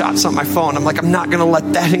snapshots on my phone. I'm like, I'm not going to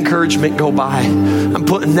let that encouragement go by. I'm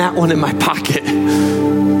putting that one in my pocket.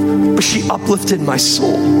 But she uplifted my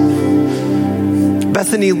soul.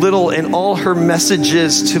 Bethany Little, in all her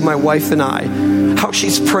messages to my wife and I, how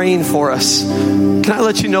she's praying for us. Can I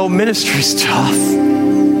let you know, ministry's tough.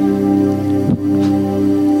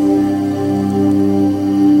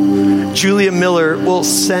 Julia Miller will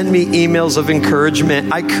send me emails of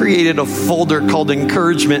encouragement. I created a folder called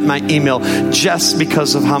Encouragement in my email just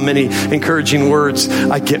because of how many encouraging words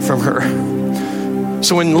I get from her.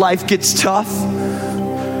 So when life gets tough,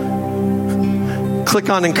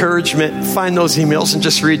 click on encouragement, find those emails and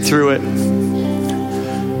just read through it.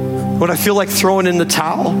 When I feel like throwing in the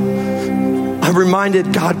towel, I'm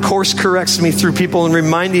reminded God course corrects me through people and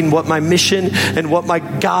reminding what my mission and what my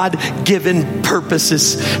God-given purpose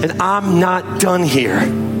is. And I'm not done here.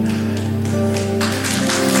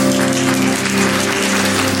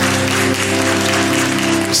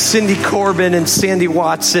 Cindy Corbin and Sandy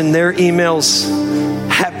Watson, their emails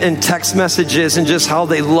and text messages and just how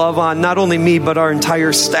they love on not only me but our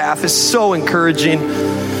entire staff is so encouraging.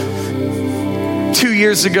 2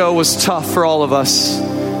 years ago was tough for all of us.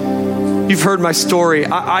 You've heard my story.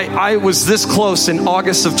 I was this close in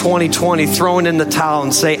August of 2020, throwing in the towel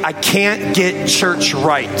and say, I can't get church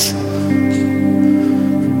right.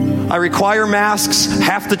 I require masks.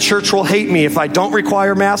 Half the church will hate me. If I don't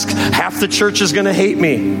require masks, half the church is going to hate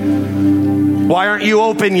me. Why aren't you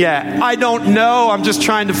open yet? I don't know. I'm just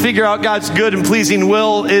trying to figure out God's good and pleasing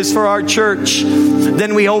will is for our church.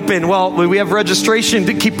 Then we open. Well, we have registration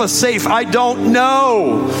to keep us safe. I don't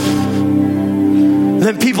know.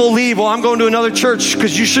 Then people leave. Well, I'm going to another church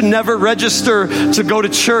because you should never register to go to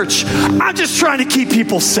church. I'm just trying to keep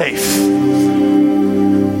people safe.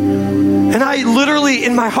 And I literally,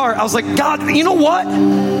 in my heart, I was like, God, you know what?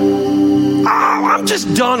 I'm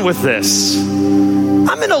just done with this.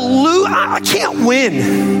 I'm in a loop. I can't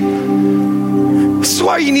win. This is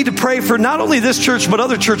why you need to pray for not only this church, but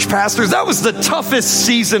other church pastors. That was the toughest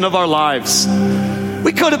season of our lives.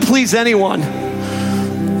 We couldn't please anyone.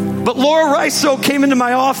 But Laura Riso came into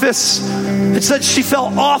my office and said she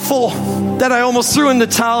felt awful that I almost threw in the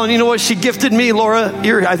towel. And you know what she gifted me, Laura?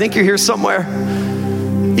 I think you're here somewhere.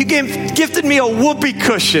 You gifted me a whoopee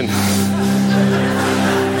cushion.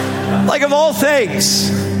 Like of all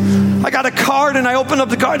things. I got a card and I opened up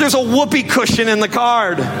the card. There's a whoopee cushion in the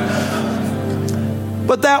card.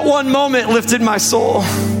 But that one moment lifted my soul.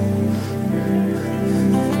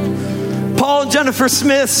 Paul and Jennifer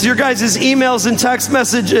Smith's, your guys' emails and text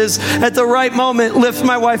messages at the right moment lift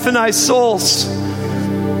my wife and I's souls.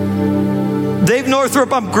 Dave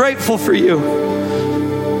Northrup, I'm grateful for you.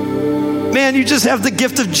 Man, you just have the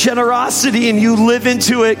gift of generosity and you live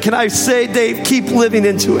into it. Can I say, Dave, keep living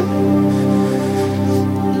into it.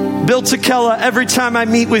 Bill Takella, every time I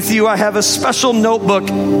meet with you, I have a special notebook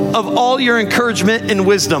of all your encouragement and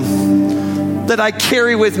wisdom that I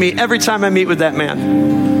carry with me every time I meet with that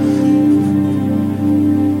man.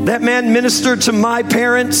 That man ministered to my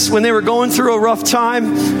parents when they were going through a rough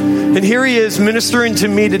time, and here he is ministering to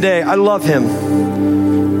me today. I love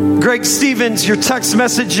him. Greg Stevens, your text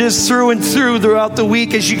messages through and throughout the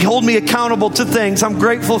week as you hold me accountable to things. I'm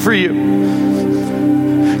grateful for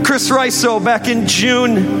you. Chris Riso, back in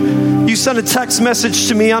June, you sent a text message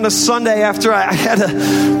to me on a Sunday after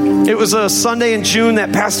it was a Sunday in June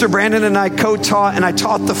that Pastor Brandon and I co-taught, and I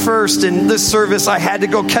taught the first. In this service, I had to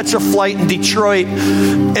go catch a flight in Detroit,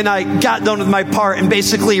 and I got done with my part and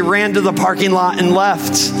basically ran to the parking lot and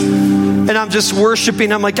left. And I'm just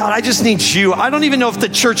worshiping. I'm like, God, I just need you. I don't even know if the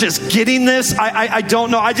church is getting this. I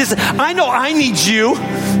don't know. I know I need you.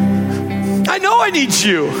 I know I need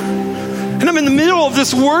you. And I'm in the middle of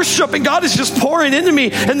this worship, and God is just pouring into me.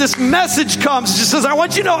 And this message comes. It just says, I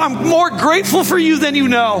want you to know I'm more grateful for you than you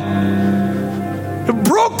know. I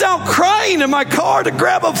broke down crying in my car to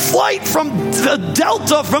grab a flight from the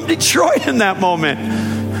Delta from Detroit in that moment.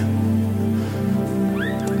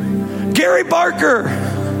 Gary Barker,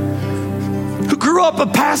 who grew up a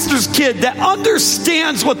pastor's kid that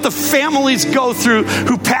understands what the families go through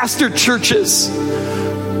who pastor churches,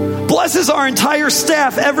 blesses our entire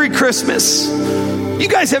staff every Christmas. You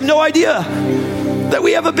guys have no idea that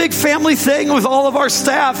we have a big family thing with all of our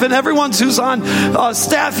staff and everyone who's on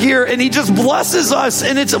staff here, and he just blesses us,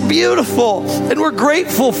 and it's beautiful, and we're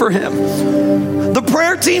grateful for him. The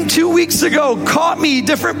prayer team 2 weeks ago caught me,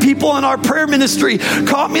 different people in our prayer ministry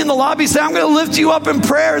caught me in the lobby, said, I'm going to lift you up in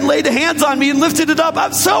prayer, and laid hands on me and lifted it up.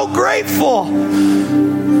 I'm so grateful.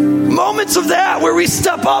 Moments of that where we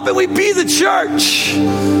step up and we be the church.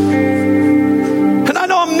 And I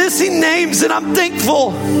know I'm missing names, and I'm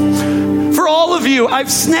thankful for all of you. I've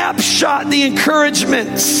snapshot the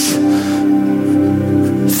encouragements.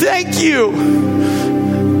 Thank you.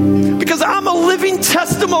 Because I'm a living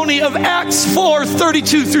testimony of Acts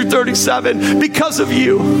 4:32 through 37 because of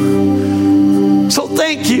you. So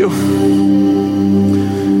thank you.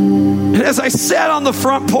 And as I sat on the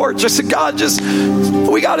front porch, I said, God,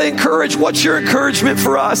 we got to encourage. What's your encouragement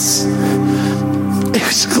for us? It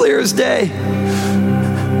was clear as day.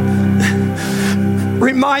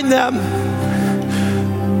 Remind them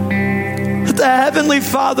that the Heavenly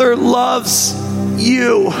Father loves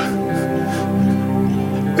you.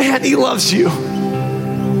 Man, He loves you.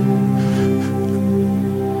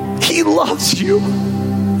 He loves you.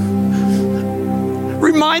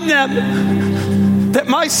 Remind them that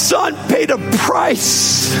my son paid a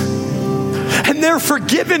price, and they're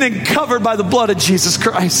forgiven and covered by the blood of Jesus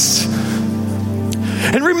Christ.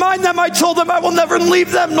 And remind them, I told them I will never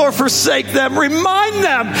leave them nor forsake them. Remind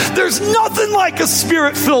them there's nothing like a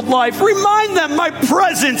Spirit-filled life. Remind them my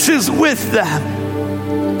presence is with them.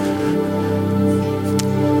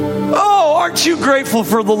 Oh, aren't you grateful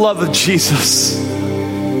for the love of Jesus?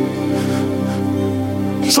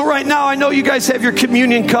 So right now, I know you guys have your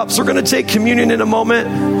communion cups. We're going to take communion in a moment.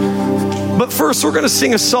 But first, we're going to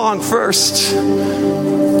sing a song first.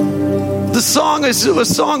 The song is a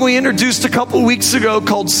song we introduced a couple weeks ago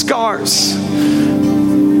called Scars.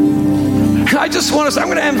 I just want I'm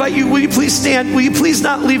going to invite you, will you please stand? Will you please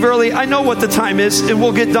not leave early? I know what the time is, and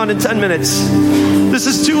we'll get done in 10 minutes. This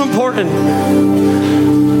is too important.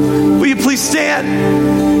 Will you please stand?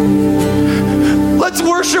 Let's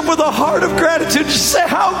worship with a heart of gratitude. Just say,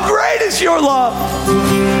 how great is your love?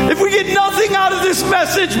 If we get nothing out of this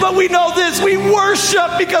message, but we know this, we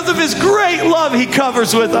worship because of His great love He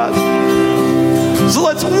covers with us. So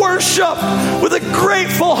let's worship with a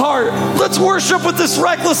grateful heart. Let's worship with this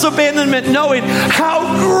reckless abandonment, knowing how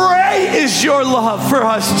great is your love for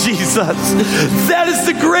us, Jesus. That is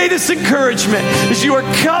the greatest encouragement, is you are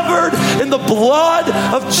covered in the blood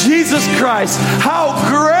of Jesus Christ. How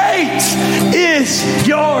great is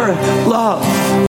your love?